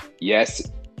 Yes,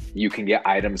 you can get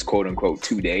items quote unquote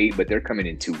today, but they're coming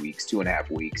in 2 weeks, 2.5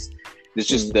 weeks. It's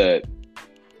just the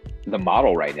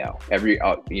model right now. I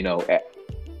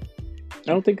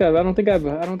don't think I've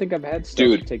had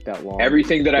stuff take that long.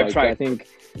 Everything that I've tried. I think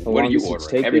what are you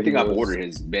ordering? Everything I've ordered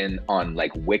has been on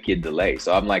like wicked delay.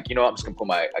 So I'm like, I'm just gonna put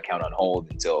my account on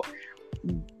hold until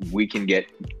we can get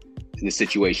the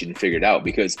situation figured out,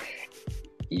 because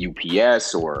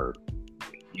UPS or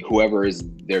whoever is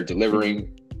their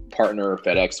delivering partner,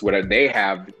 FedEx, whatever, they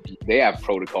have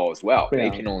protocol as well. Yeah.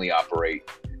 They can only operate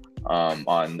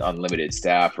on unlimited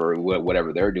staff or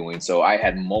whatever they're doing. So I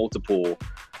had multiple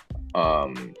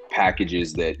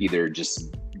packages that either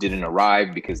just didn't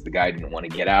arrive because the guy didn't want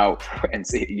to get out and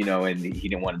say, and he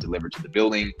didn't want to deliver to the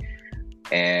building,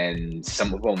 and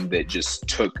some of them that just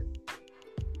took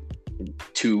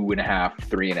 2.5,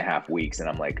 3.5 weeks. And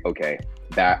I'm like, okay,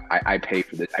 that I pay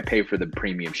for the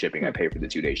premium shipping. I pay for the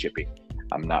 2-day shipping.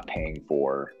 I'm not paying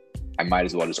for. I might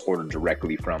as well just order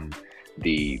directly from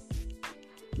the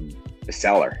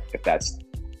seller if that's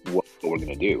what we're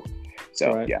gonna do.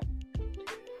 So right. Yeah.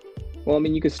 Well, I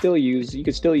mean, you could still use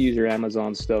your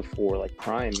Amazon stuff for like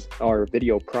Prime or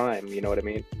Video Prime. You know what I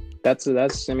mean? That's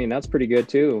pretty good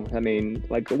too. I mean,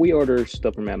 like we order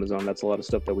stuff from Amazon. That's a lot of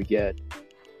stuff that we get,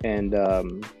 and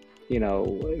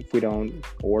if we don't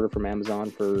order from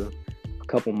Amazon for a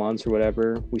couple months or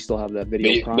whatever, we still have that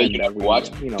Video Prime. But you that we,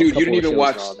 watch, dude. You didn't even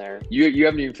watch. You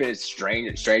haven't even finished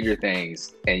Stranger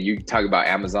Things, and you talk about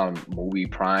Amazon Movie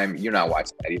Prime. You're not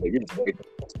watching that either. You're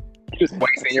just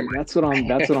wasting your money. That's what I'm saying.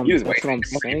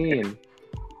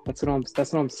 That's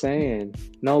what I'm saying.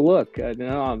 No, look,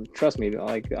 trust me.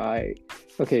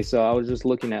 So I was just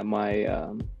looking at my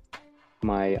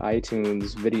my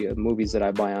iTunes video movies that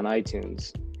I buy on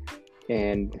iTunes.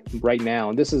 And right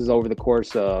now, this is over the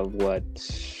course of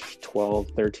 12,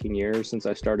 13 years since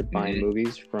I started buying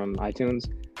movies from iTunes.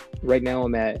 Right now,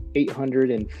 I'm at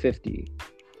 850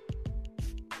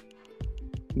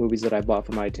 movies that I bought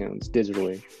from iTunes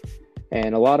digitally.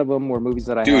 And a lot of them were movies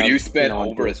that I Dude, you spent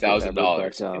over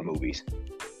 $1,000 in movies.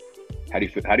 How do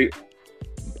you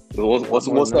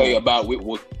we'll say about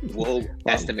we'll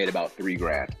estimate about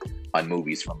 $3,000 on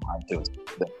movies from iTunes.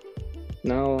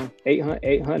 No,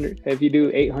 800. If you do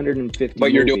 850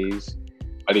 but you're movies,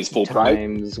 are these full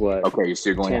times price? What? Okay, so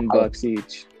you're going $10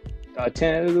 each.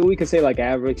 10. We could say like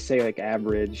average. Say like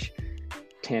average,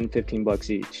 $10-15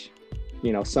 each.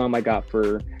 Some I got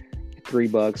for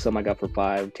 $3, some I got for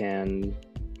 $5, $10,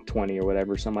 $20 or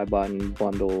whatever. Some I bought in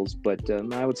bundles, but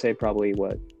I would say probably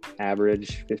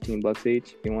average $15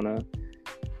 each. If you want to,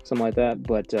 something like that.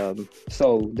 But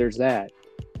so there's that.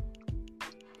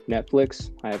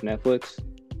 Netflix. I have Netflix.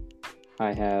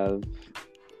 I have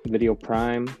Video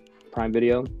Prime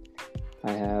Video.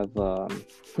 I have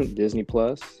Disney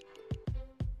Plus.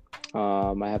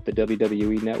 I have the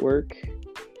WWE Network,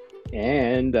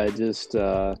 and I just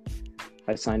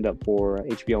I signed up for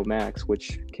HBO Max,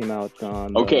 which came out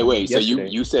on Okay, wait. So yesterday.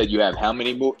 you said you have how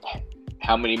many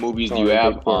movies do you the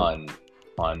have big four.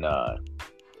 on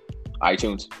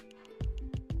iTunes?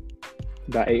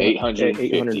 About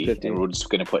 850, 850. and we're just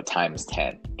gonna put times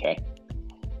 10. Okay.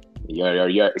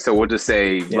 Yeah. So we'll just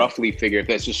say roughly figure if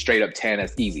that's just straight up 10,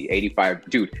 that's easy. 85,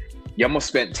 dude. You almost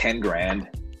spent 10 grand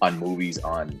on movies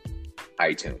on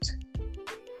iTunes.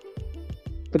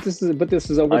 But this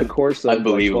is over the course of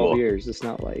like 12 years. It's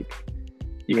not like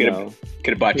you could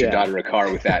have bought your daughter a car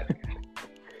with that.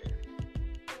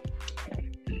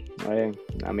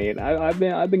 I mean, I've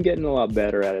been getting a lot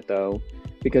better at it though,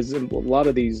 because a lot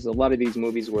of these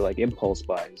movies were like impulse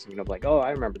buys. You know, like, oh,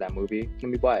 I remember that movie, let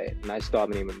me buy it, and I still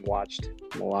haven't even watched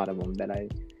a lot of them. That I,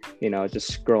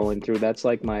 just scrolling through. That's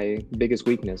like my biggest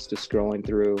weakness, just scrolling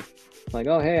through. Like,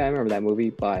 oh, hey, I remember that movie,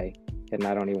 buy, and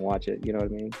I don't even watch it. You know what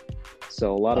I mean?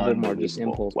 So a lot of them are just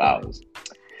impulse buys.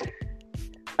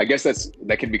 I guess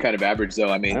that can be kind of average, though.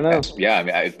 I mean,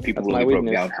 people really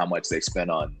broke down how much they spend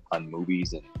on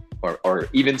movies and or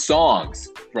even songs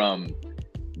from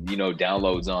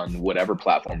downloads on whatever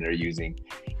platform they're using.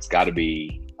 It's got to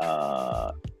be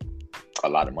a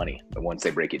lot of money once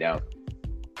they break it down.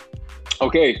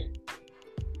 Okay,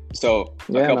 so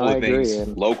a couple of things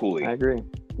locally. I agree.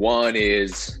 One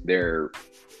is they're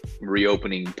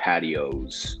reopening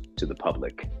patios to the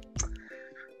public.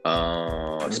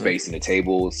 Spacing the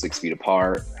tables 6 feet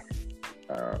apart.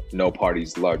 No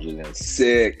parties larger than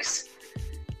 6.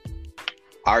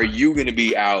 Are you going to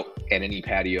be out at any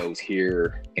patios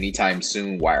here anytime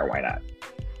soon? Why or why not?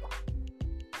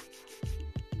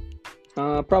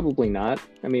 Probably not.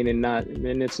 I mean, and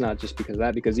it's not just because of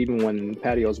that, because even when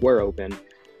patios were open,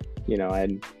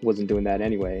 I wasn't doing that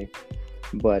anyway.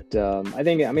 But I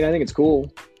think it's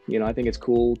cool. I think it's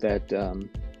cool that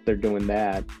they're doing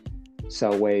that.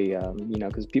 So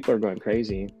because people are going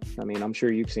crazy. I mean, I'm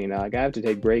sure you've seen like I have to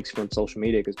take breaks from social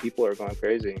media because people are going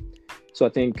crazy. So I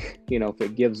think, if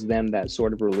it gives them that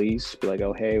sort of release, be like,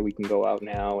 oh, hey, we can go out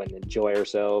now and enjoy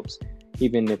ourselves,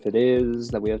 even if it is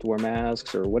that we have to wear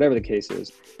masks or whatever the case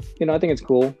is. I think it's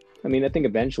cool. I mean, I think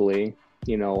eventually,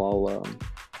 I'll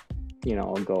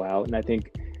go out, and I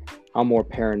think I'm more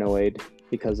paranoid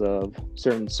because of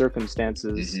certain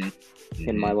circumstances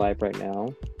in my life right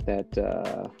now that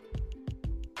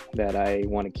I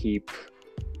want to keep,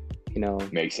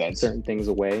 makes sense, certain things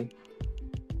away,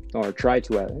 or try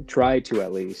to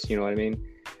at least, you know what I mean?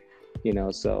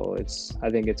 So I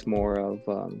think it's more of,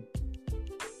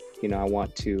 I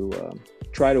want to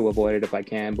try to avoid it if I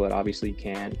can, but obviously you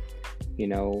can't,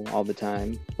 all the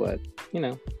time. But,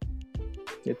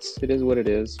 it is what it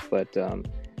is. But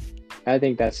I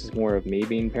think that's just more of me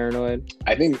being paranoid.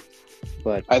 I think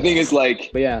it's like,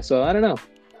 but yeah, so I don't know.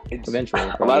 Eventually,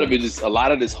 a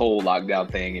lot of this whole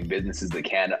lockdown thing and businesses that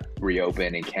can't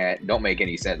reopen and don't make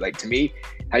any sense. Like, to me,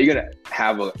 how you gonna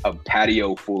have a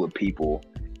patio full of people,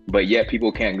 but yet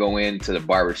people can't go into the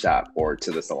barbershop or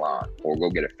to the salon or go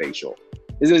get a facial?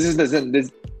 This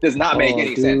does not make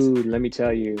any sense. Dude, let me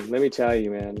tell you,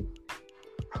 man.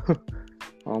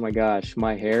 Oh my gosh,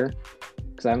 my hair,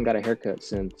 because I haven't got a haircut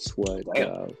since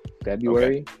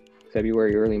February,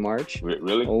 early March.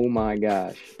 Really? Oh my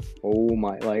gosh. Oh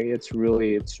my, like it's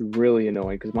really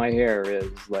annoying because my hair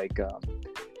is like,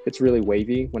 it's really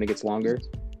wavy when it gets longer,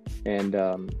 and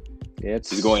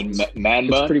it's going man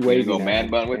bun. It's pretty wavy. Go man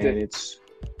bun with it. It's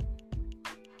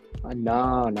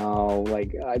no,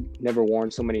 like I've never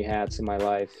worn so many hats in my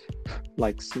life,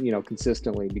 like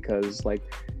consistently, because like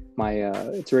my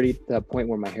it's already at that point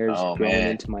where my hair is growing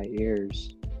into my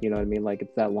ears. You know what I mean? Like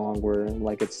it's that long where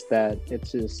like it's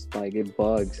just like it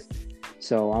bugs.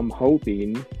 So I'm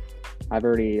hoping. I've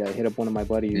already hit up one of my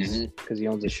buddies because he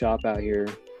owns a shop out here,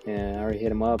 and I already hit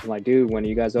him up. I'm like, dude, when are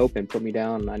you guys open? Put me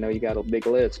down. I know you got a big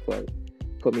list, but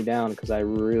put me down because I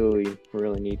really,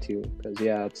 really need to.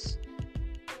 Because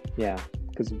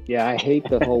I hate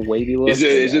the whole wavy look.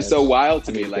 It's just so wild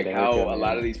to me, like how a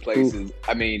lot of these places.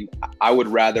 I mean, I would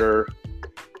rather.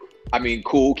 I mean,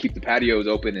 cool, keep the patios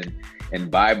open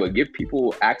and buy, but give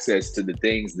people access to the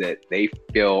things that they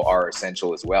feel are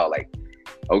essential as well. Like,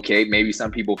 okay, maybe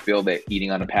some people feel that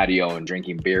eating on a patio and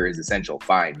drinking beer is essential.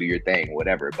 Fine, do your thing,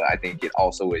 whatever. But I think it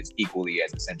also is equally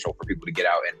as essential for people to get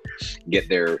out and get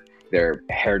their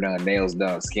hair done, nails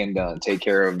done, skin done, take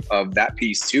care of that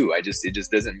piece too. It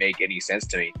just doesn't make any sense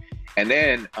to me. And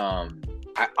then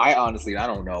I honestly, I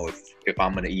don't know if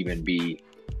I'm going to even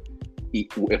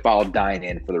if I'll dine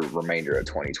in for the remainder of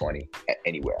 2020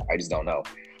 anywhere. I just don't know.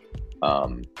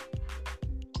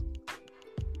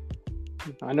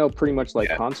 I know pretty much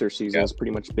like concert season has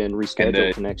pretty much been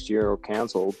rescheduled to next year or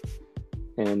canceled.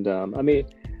 And I mean,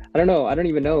 I don't know. I don't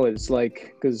even know. It's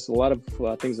like, because a lot of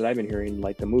things that I've been hearing,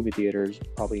 like the movie theaters,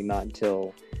 probably not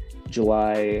until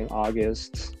July,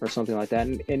 August, or something like that.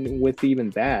 And with even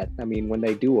that, I mean, when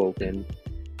they do open,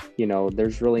 you know,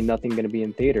 there's really nothing going to be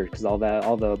in theaters because all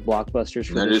the blockbusters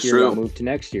for this year will move to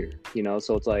next year. You know,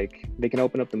 so it's like they can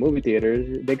open up the movie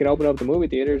theaters. They can open up the movie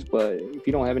theaters, but if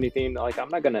you don't have anything, like I'm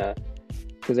not gonna,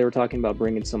 because they were talking about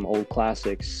bringing some old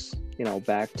classics, you know,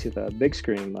 back to the big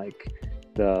screen, like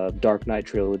the Dark Knight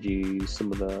trilogy,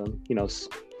 some of the, you know,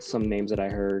 some names that I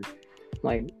heard.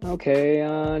 Like, okay,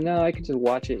 no, I could just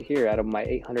watch it here out of my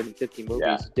 850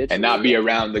 movies, and not be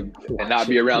around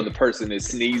the person that's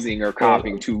sneezing or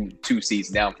coughing two seats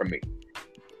down from me.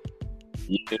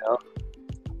 You know.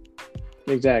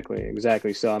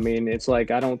 Exactly. So I mean, it's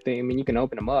like, I mean, you can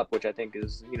open them up, which I think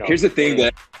is, you know. Here's the thing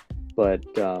that. But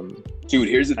dude,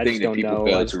 here's the thing that people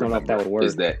fail to remember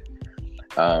is that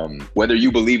whether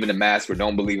you believe in the mask or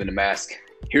don't believe in the mask,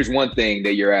 here's one thing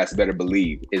that your ass better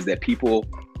believe is that people,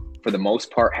 for the most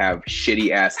part, have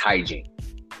shitty ass hygiene.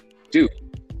 Dude,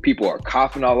 people are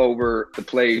coughing all over the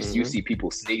place. Mm-hmm. You see people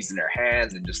sneezing their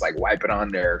hands and just like wipe it on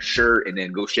their shirt and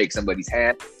then go shake somebody's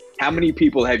hand. How many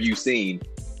people have you seen?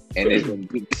 And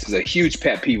this is a huge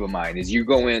pet peeve of mine, is you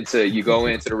go into the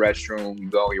restroom,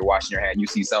 you're washing your hand, you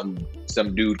see some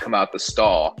dude come out the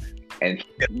stall and he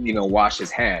doesn't even wash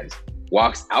his hands,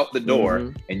 walks out the door,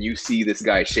 mm-hmm. and you see this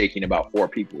guy shaking about 4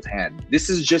 people's hand. This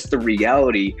is just the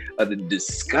reality of the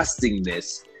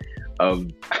disgustingness of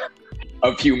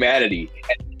humanity.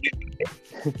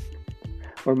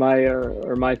 Or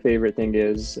my favorite thing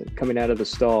is coming out of the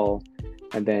stall,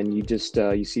 and then you just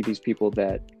you see these people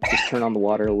that just turn on the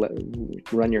water,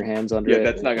 run your hands under it. Yeah,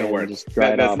 that's not gonna work. Just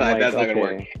dry that's not gonna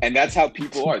work. And that's how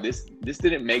people are. This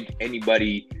didn't make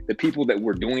anybody. The people that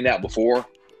were doing that before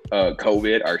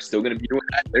COVID are still going to be doing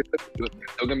that. They're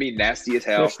still going to be nasty as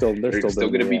hell. They're still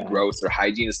going to be gross. Their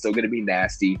hygiene is still going to be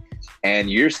nasty.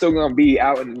 And you're still going to be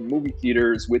out in the movie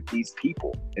theaters with these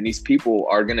people. And these people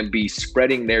are going to be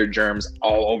spreading their germs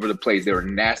all over the place. They were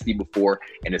nasty before,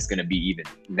 and it's going to be even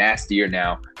nastier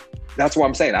now. That's what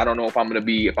I'm saying. I don't know if I'm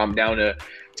down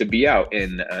to be out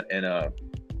in a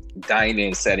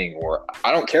dine-in setting, or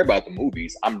I don't care about the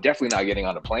movies. I'm definitely not getting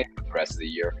on a plane for the rest of the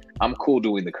year. I'm cool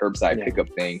doing the curbside pickup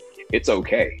thing. It's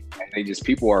okay. And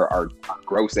people are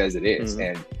gross as it is,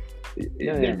 mm-hmm.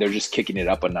 and they're just kicking it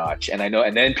up a notch. And I know,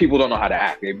 and then people don't know how to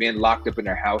act. They've been locked up in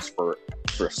their house for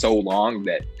so long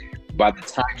that by the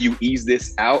time you ease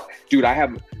this out, dude, I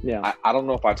don't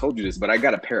know if I told you this, but I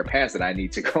got a pair of pants that I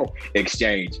need to go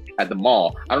exchange at the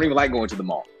mall. I don't even like going to the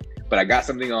mall. But I got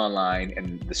something online,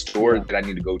 and the store that I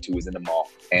need to go to is in the mall,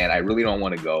 and I really don't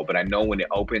want to go. But I know when it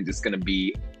opens, it's going to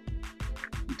be.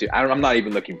 I'm not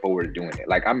even looking forward to doing it.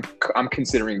 Like I'm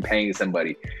considering paying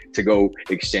somebody to go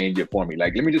exchange it for me.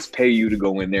 Like, let me just pay you to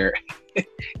go in there,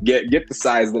 get the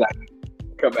size that I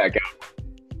come back out.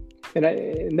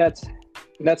 And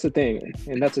that's the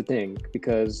thing,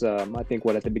 because I think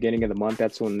at the beginning of the month,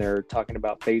 that's when they're talking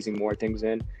about phasing more things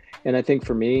in. And I think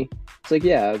for me, it's like,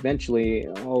 yeah, eventually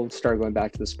I'll start going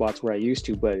back to the spots where I used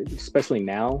to, but especially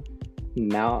now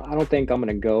I don't think I'm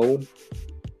going to go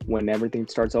when everything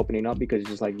starts opening up, because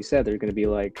just like you said, there's going to be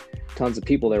like tons of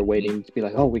people there waiting to be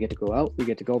like, oh, we get to go out, we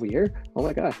get to go over here. Oh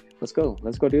my God, let's go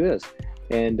do this.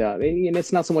 And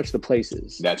it's not so much the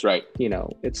places. That's right. You know,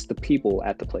 it's the people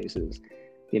at the places,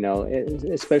 you know,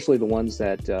 especially the ones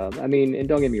that, and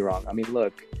don't get me wrong. I mean,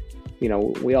 look, you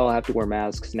know, we all have to wear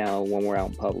masks now when we're out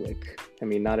in public. I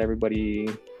mean, not everybody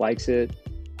likes it.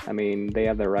 I mean, they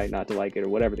have their right not to like it, or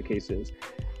whatever the case is.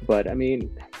 But I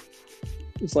mean,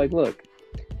 it's like, look,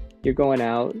 you're going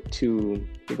out to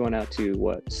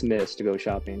what, Smith's to go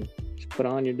shopping. Just put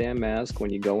on your damn mask when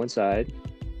you go inside.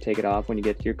 Take it off when you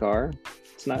get to your car.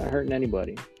 It's not hurting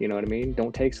anybody. You know what I mean?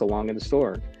 Don't take so long in the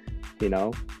store, you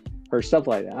know, or stuff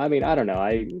like that. I mean, I don't know.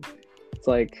 It's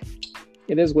like,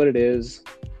 it is what it is.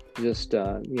 Just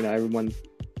you know,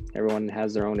 everyone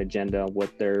has their own agenda,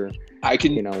 what their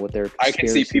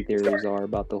conspiracy theories are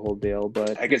about the whole deal.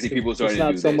 But I can see people starting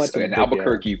to do so this. And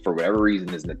Albuquerque, for whatever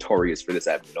reason, is notorious for this.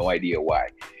 I have no idea why.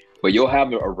 But you'll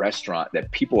have a restaurant that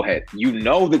people that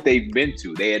they've been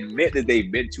to. They admit that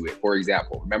they've been to it. For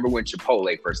example, remember when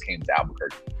Chipotle first came to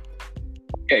Albuquerque?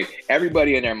 Okay,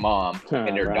 everybody and their mom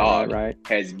and their dog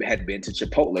had been to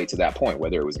Chipotle to that point,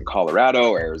 whether it was in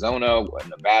Colorado, Arizona, or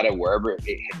Nevada, wherever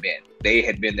it had been. They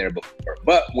had been there before.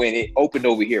 But when it opened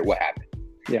over here, what happened?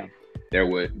 Yeah. There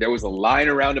was a line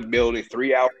around the building,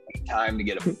 3 hours time to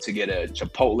get a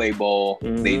Chipotle bowl.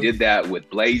 Mm-hmm. They did that with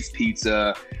Blaze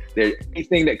Pizza.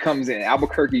 Anything that comes in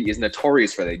Albuquerque is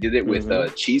notorious for that. They did it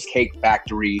with Cheesecake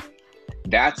Factory.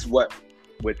 That's what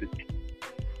with the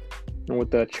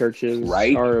with the churches,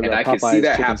 right? or And the I can see Popeyes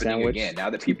that chicken happening sandwich. again. Now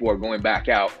that people are going back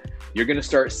out, you're going to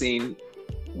start seeing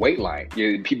wait line.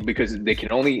 People, because they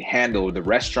can only handle, the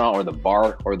restaurant or the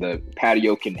bar or the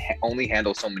patio can only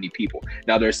handle so many people.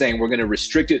 Now they're saying we're going to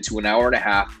restrict it to an hour and a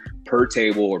half per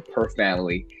table or per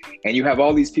family. And you have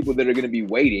all these people that are going to be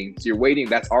waiting. So you're waiting.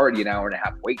 That's already an hour and a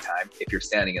half wait time if you're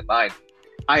standing in line.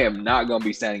 I am not going to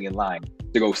be standing in line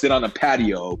to go sit on a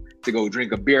patio to go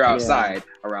drink a beer outside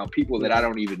around people that I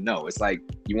don't even know. It's like,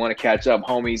 you want to catch up,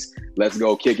 homies? Let's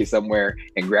go kick it somewhere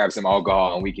and grab some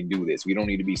alcohol and we can do this. We don't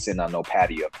need to be sitting on no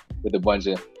patio with a bunch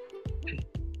of...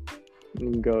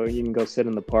 You can go sit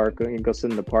in the park. You can go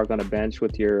sit in the park on a bench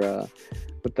with your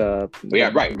with the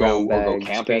go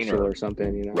camping or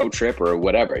something, you know, road trip or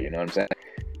whatever. You know what I'm saying?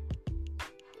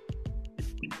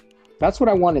 That's what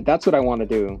I wanted. That's what I want to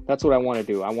do. I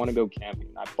want to go camping.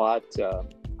 I bought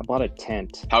a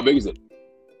tent. How big is it?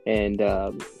 And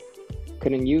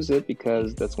couldn't use it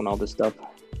because that's when all this stuff.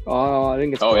 Oh, I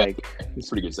think it's it's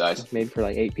pretty good size. Made for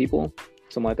like 8 people,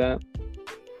 something like that.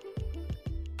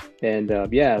 And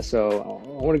so I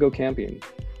want to go camping.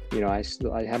 You know, I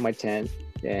have my tent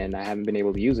and I haven't been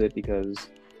able to use it because,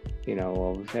 you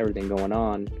know, of everything going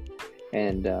on.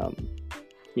 And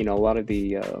you know, a lot of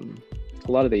the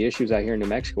issues out here in New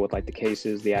Mexico with like the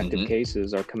cases, the active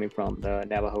cases are coming from the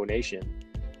Navajo Nation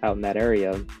out in that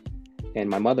area. And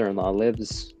my mother-in-law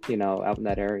lives, you know, out in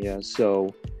that area.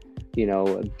 So, you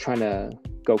know, trying to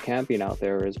go camping out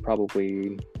there is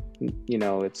probably, you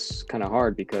know, it's kind of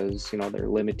hard because, you know, they're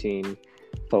limiting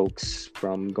folks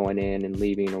from going in and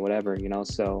leaving or whatever, you know.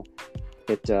 So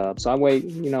so I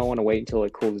want to wait until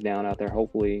it cools down out there.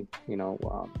 Hopefully, you know,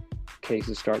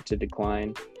 cases start to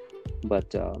decline.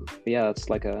 But yeah, it's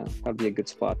like that'd be a good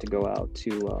spot to go out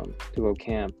to go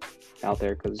camp out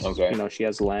there because you know, she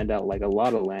has land out, like a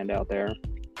lot of land out there.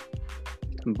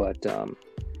 But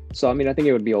so I mean, I think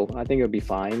it would be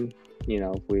fine, you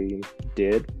know, if we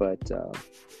did. But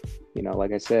you know,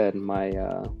 like I said, my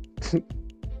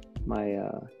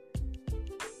my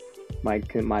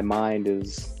mind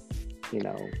is, you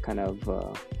know, kind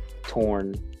of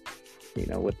torn, you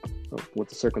know, with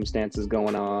the circumstances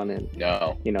going on, and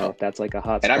you know, if that's like a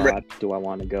hot spot, do I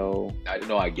want to go?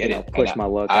 I get it. Push my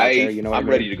luck out there. You know, I'm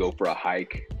ready to go for a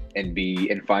hike and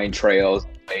find trails,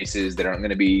 places that aren't going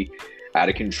to be out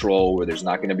of control, where there's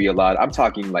not going to be a lot. I'm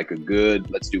talking like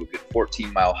let's do a good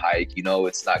 14-mile hike. You know,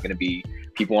 it's not going to be,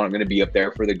 people aren't going to be up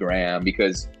there for the gram,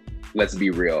 because let's be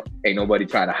real, ain't nobody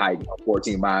trying to hike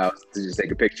 14 miles to just take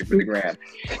a picture for the gram.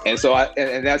 And so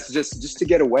and that's just to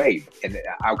get away. And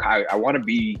I want to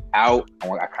be out.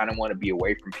 I kind of want to be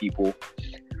away from people.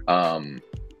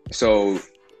 So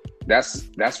that's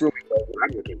really what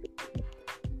I'm looking for.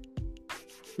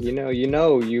 You know.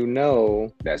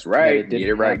 That's right. Get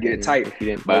it right, get it tight. If you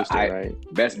didn't but post it right.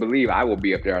 Best believe I will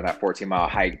be up there on that 14-mile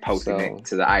hike, posting it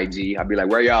to the IG. I'll be like,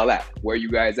 where y'all at? Where you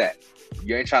guys at?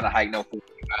 You ain't trying to hike no 14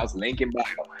 miles. Link in bio.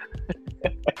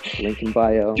 Link in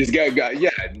bio. Just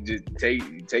just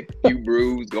take a few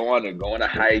brews, go on a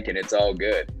hike, and it's all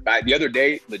good. The other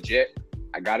day, legit,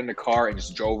 I got in the car and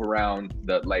just drove around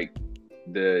the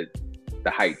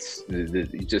heights.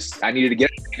 I needed to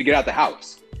get out the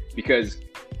house because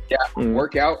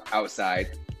work out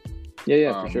outside.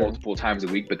 For sure. Multiple times a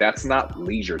week, but that's not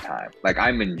leisure time. Like,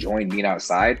 I'm enjoying being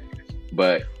outside,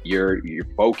 but you're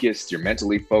focused, you're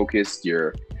mentally focused,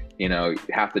 you're, you know,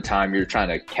 half the time you're trying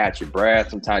to catch your breath.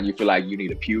 Sometimes you feel like you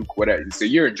need a puke, whatever. So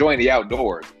you're enjoying the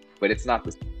outdoors, but it's not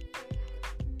the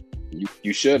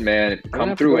you should, man,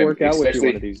 come through and work out with you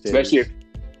one of these days. Especially if,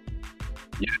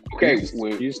 you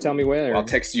just tell me where. I'll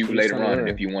text you later on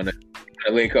if you want to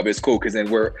link up. It's cool because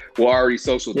then we're already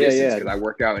social distance, because I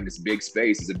work out in this big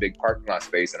space. It's a big parking lot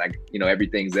space, and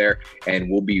everything's there,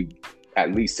 and we'll be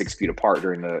at least 6 feet apart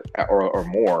during or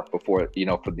more before, you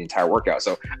know, for the entire workout.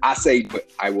 So I say,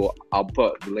 but I'll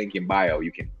put the link in bio.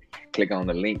 You can click on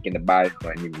the link in the bio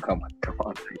and you can come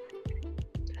on.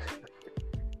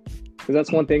 Because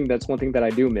that's one thing that I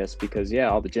do miss, because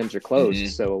all the gyms are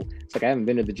closed. So it's like I haven't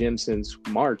been to the gym since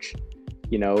March,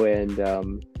 you know, and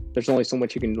there's only so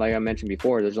much you can, like I mentioned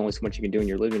before, there's only so much you can do in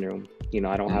your living room. You know,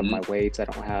 I don't have my weights. I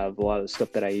don't have a lot of the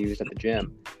stuff that I used at the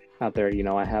gym out there. You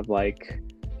know, I have like,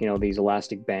 you know, these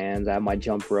elastic bands. I have my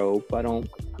jump rope.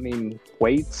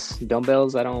 Weights,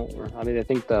 dumbbells. I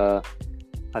think the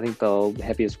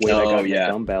heaviest weight I got in the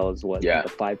dumbbell is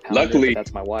the 5 pounder. Luckily,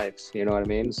 that's my wife's. You know what I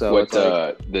mean? So what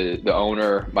the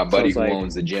owner, my buddy who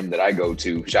owns the gym that I go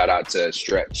to, shout out to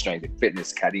Strength and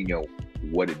Fitness, Carino,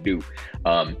 what it do?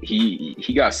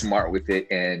 He got smart with it,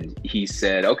 and he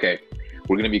said, okay,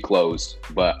 we're gonna be closed,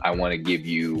 but I want to give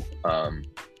you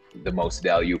the most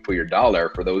value for your dollar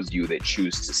for those of you that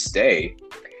choose to stay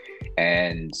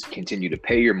and continue to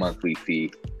pay your monthly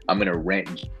fee. I'm going to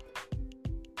rent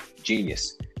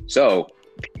Genius. So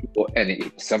people,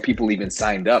 and some people even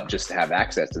signed up just to have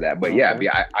access to that. But yeah,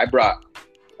 I brought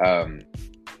a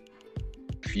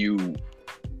few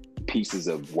pieces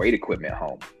of weight equipment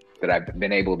home that I've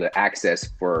been able to access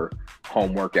for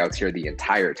home workouts here the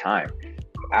entire time.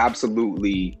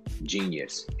 Absolutely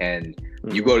genius. And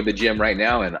you go to the gym right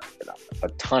now and a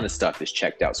ton of stuff is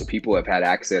checked out. So people have had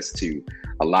access to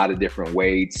a lot of different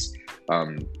weights,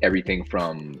 everything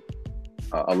from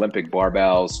Olympic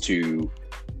barbells to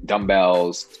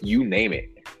dumbbells, you name it.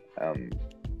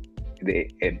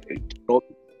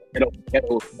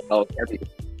 Everything.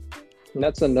 And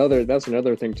that's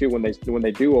another thing too. When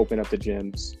they do open up the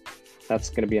gyms, that's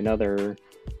going to be another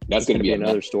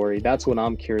story. That's when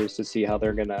I'm curious to see how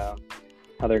they're gonna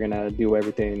do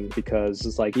everything, because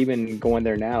it's like, even going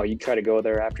there now, you try to go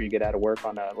there after you get out of work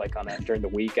on a during the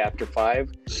week after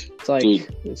 5. It's like,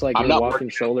 dude, it's like you're walking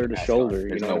shoulder to shoulder.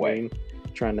 You know what I mean?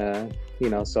 Trying to,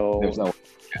 so there's no.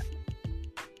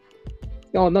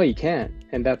 Oh no, you can't.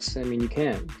 And you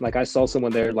can't. Like, I saw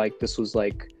someone there, like, this was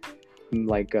like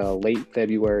late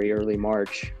February, early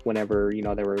March, whenever,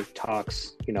 there were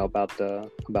talks, about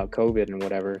COVID and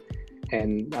whatever.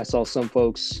 And I saw some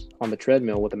folks on the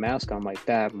treadmill with a mask on. I'm like,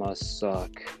 that must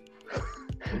suck.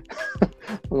 I'm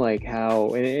like, how?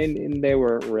 And they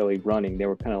weren't really running. They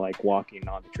were kind of like walking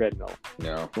on the treadmill.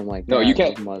 No. I'm like, no, you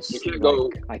can't. You can't go.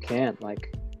 I can't.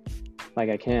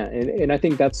 I can't. And I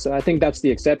think that's the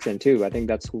exception too. I think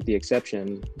that's the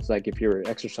exception. It's like, if you're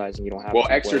exercising, you don't have. Well,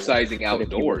 exercising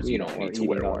outdoors, you don't need to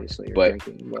wear one. But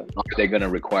are they going to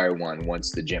require one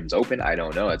once the gym's open? I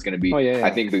don't know. It's going to be.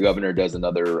 I think the governor does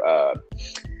another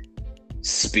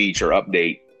speech or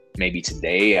update maybe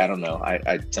today. I don't know.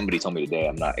 I somebody told me today.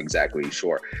 I'm not exactly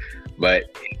sure, but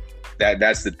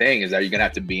that's the thing, is that you're going to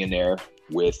have to be in there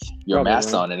with your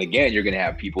mask on, and again, you're gonna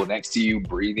have people next to you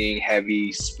breathing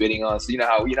heavy, spitting on. So you know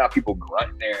how people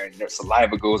grunt there, and their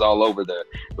saliva goes all over the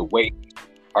weight.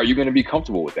 Are you gonna be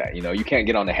comfortable with that? You can't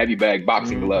get on the heavy bag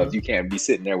boxing gloves. You can't be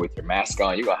sitting there with your mask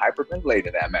on. You're gonna hyperventilate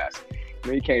in that mask.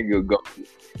 You can't go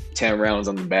 10 rounds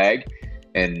on the bag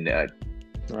and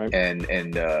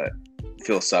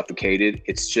feel suffocated.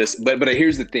 It's just, but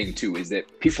here's the thing too, is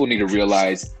that people need to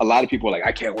realize, a lot of people are like,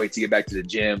 I can't wait to get back to the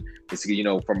gym. It's,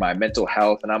 for my mental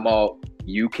health. And I'm all,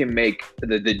 you can make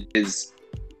is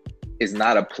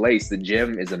not a place. The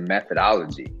gym is a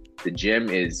methodology. The gym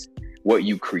is what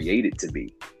you create it to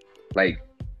be. Like,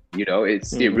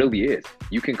 it really is.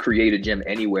 You can create a gym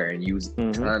anywhere and use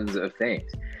tons of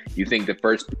things. You think the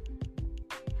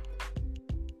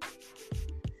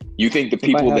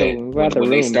people that when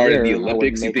they started the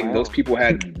Olympics, you think those people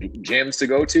had gyms to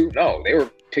go to? No, they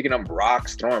were picking up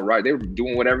rocks, throwing rocks. They were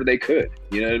doing whatever they could.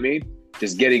 You know what I mean?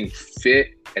 Just getting fit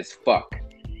as fuck.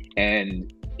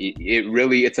 And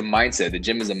it's a mindset. The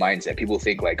gym is a mindset. People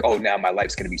think like, oh, now my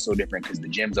life's going to be so different because the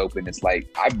gym's open. It's like,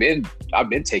 I've been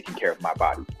taking care of my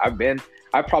body. I've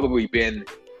probably been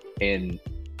in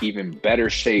even better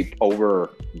shape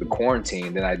over the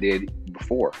quarantine than I did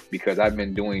before, because I've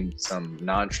been doing some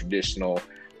non-traditional,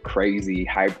 crazy,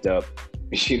 hyped up,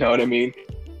 you know what I mean?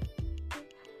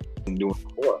 I'm doing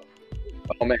before.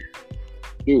 Oh man,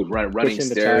 dude, running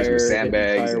stairs with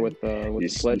sandbags, with the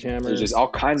sledgehammer. There's just all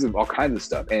kinds of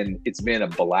stuff, and it's been a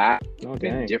blast. It's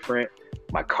been different.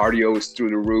 My cardio is through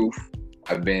the roof.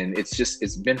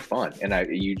 It's been fun, and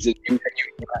you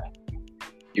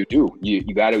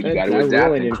got to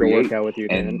adapt and create. Work out with you,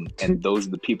 and those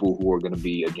are the people who are going to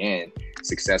be, again,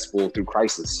 successful through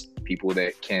crisis. People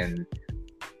that can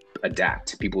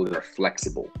adapt, people that are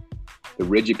flexible. The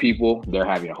rigid people, they're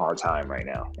having a hard time right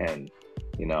now, and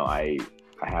I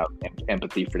have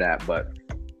empathy for that. But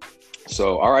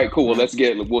so, all right, cool. Well, we'll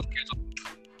schedule.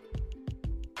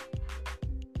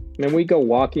 And we go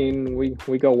walking.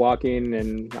 We go walking,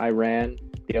 and I ran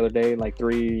the other day, like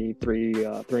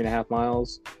 3.5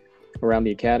 miles around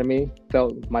the academy.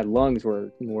 Felt my lungs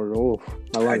were oof.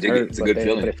 My lungs hurt. It's a good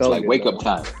feeling. It's like wake up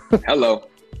time. Hello.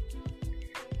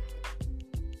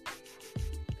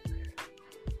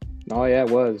 Oh yeah, it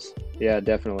was. Yeah,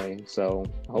 definitely. So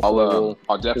I'll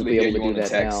definitely get you on the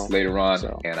text later on,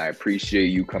 and I appreciate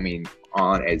you coming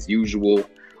on as usual.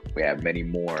 We have many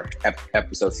more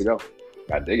episodes to go.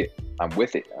 I dig it. I'm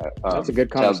with it. That's a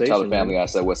good conversation. Tell the family I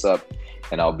said what's up,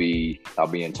 and I'll be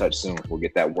in touch soon. We'll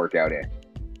get that workout in.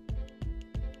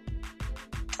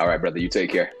 All right, brother. You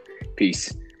take care.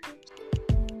 Peace.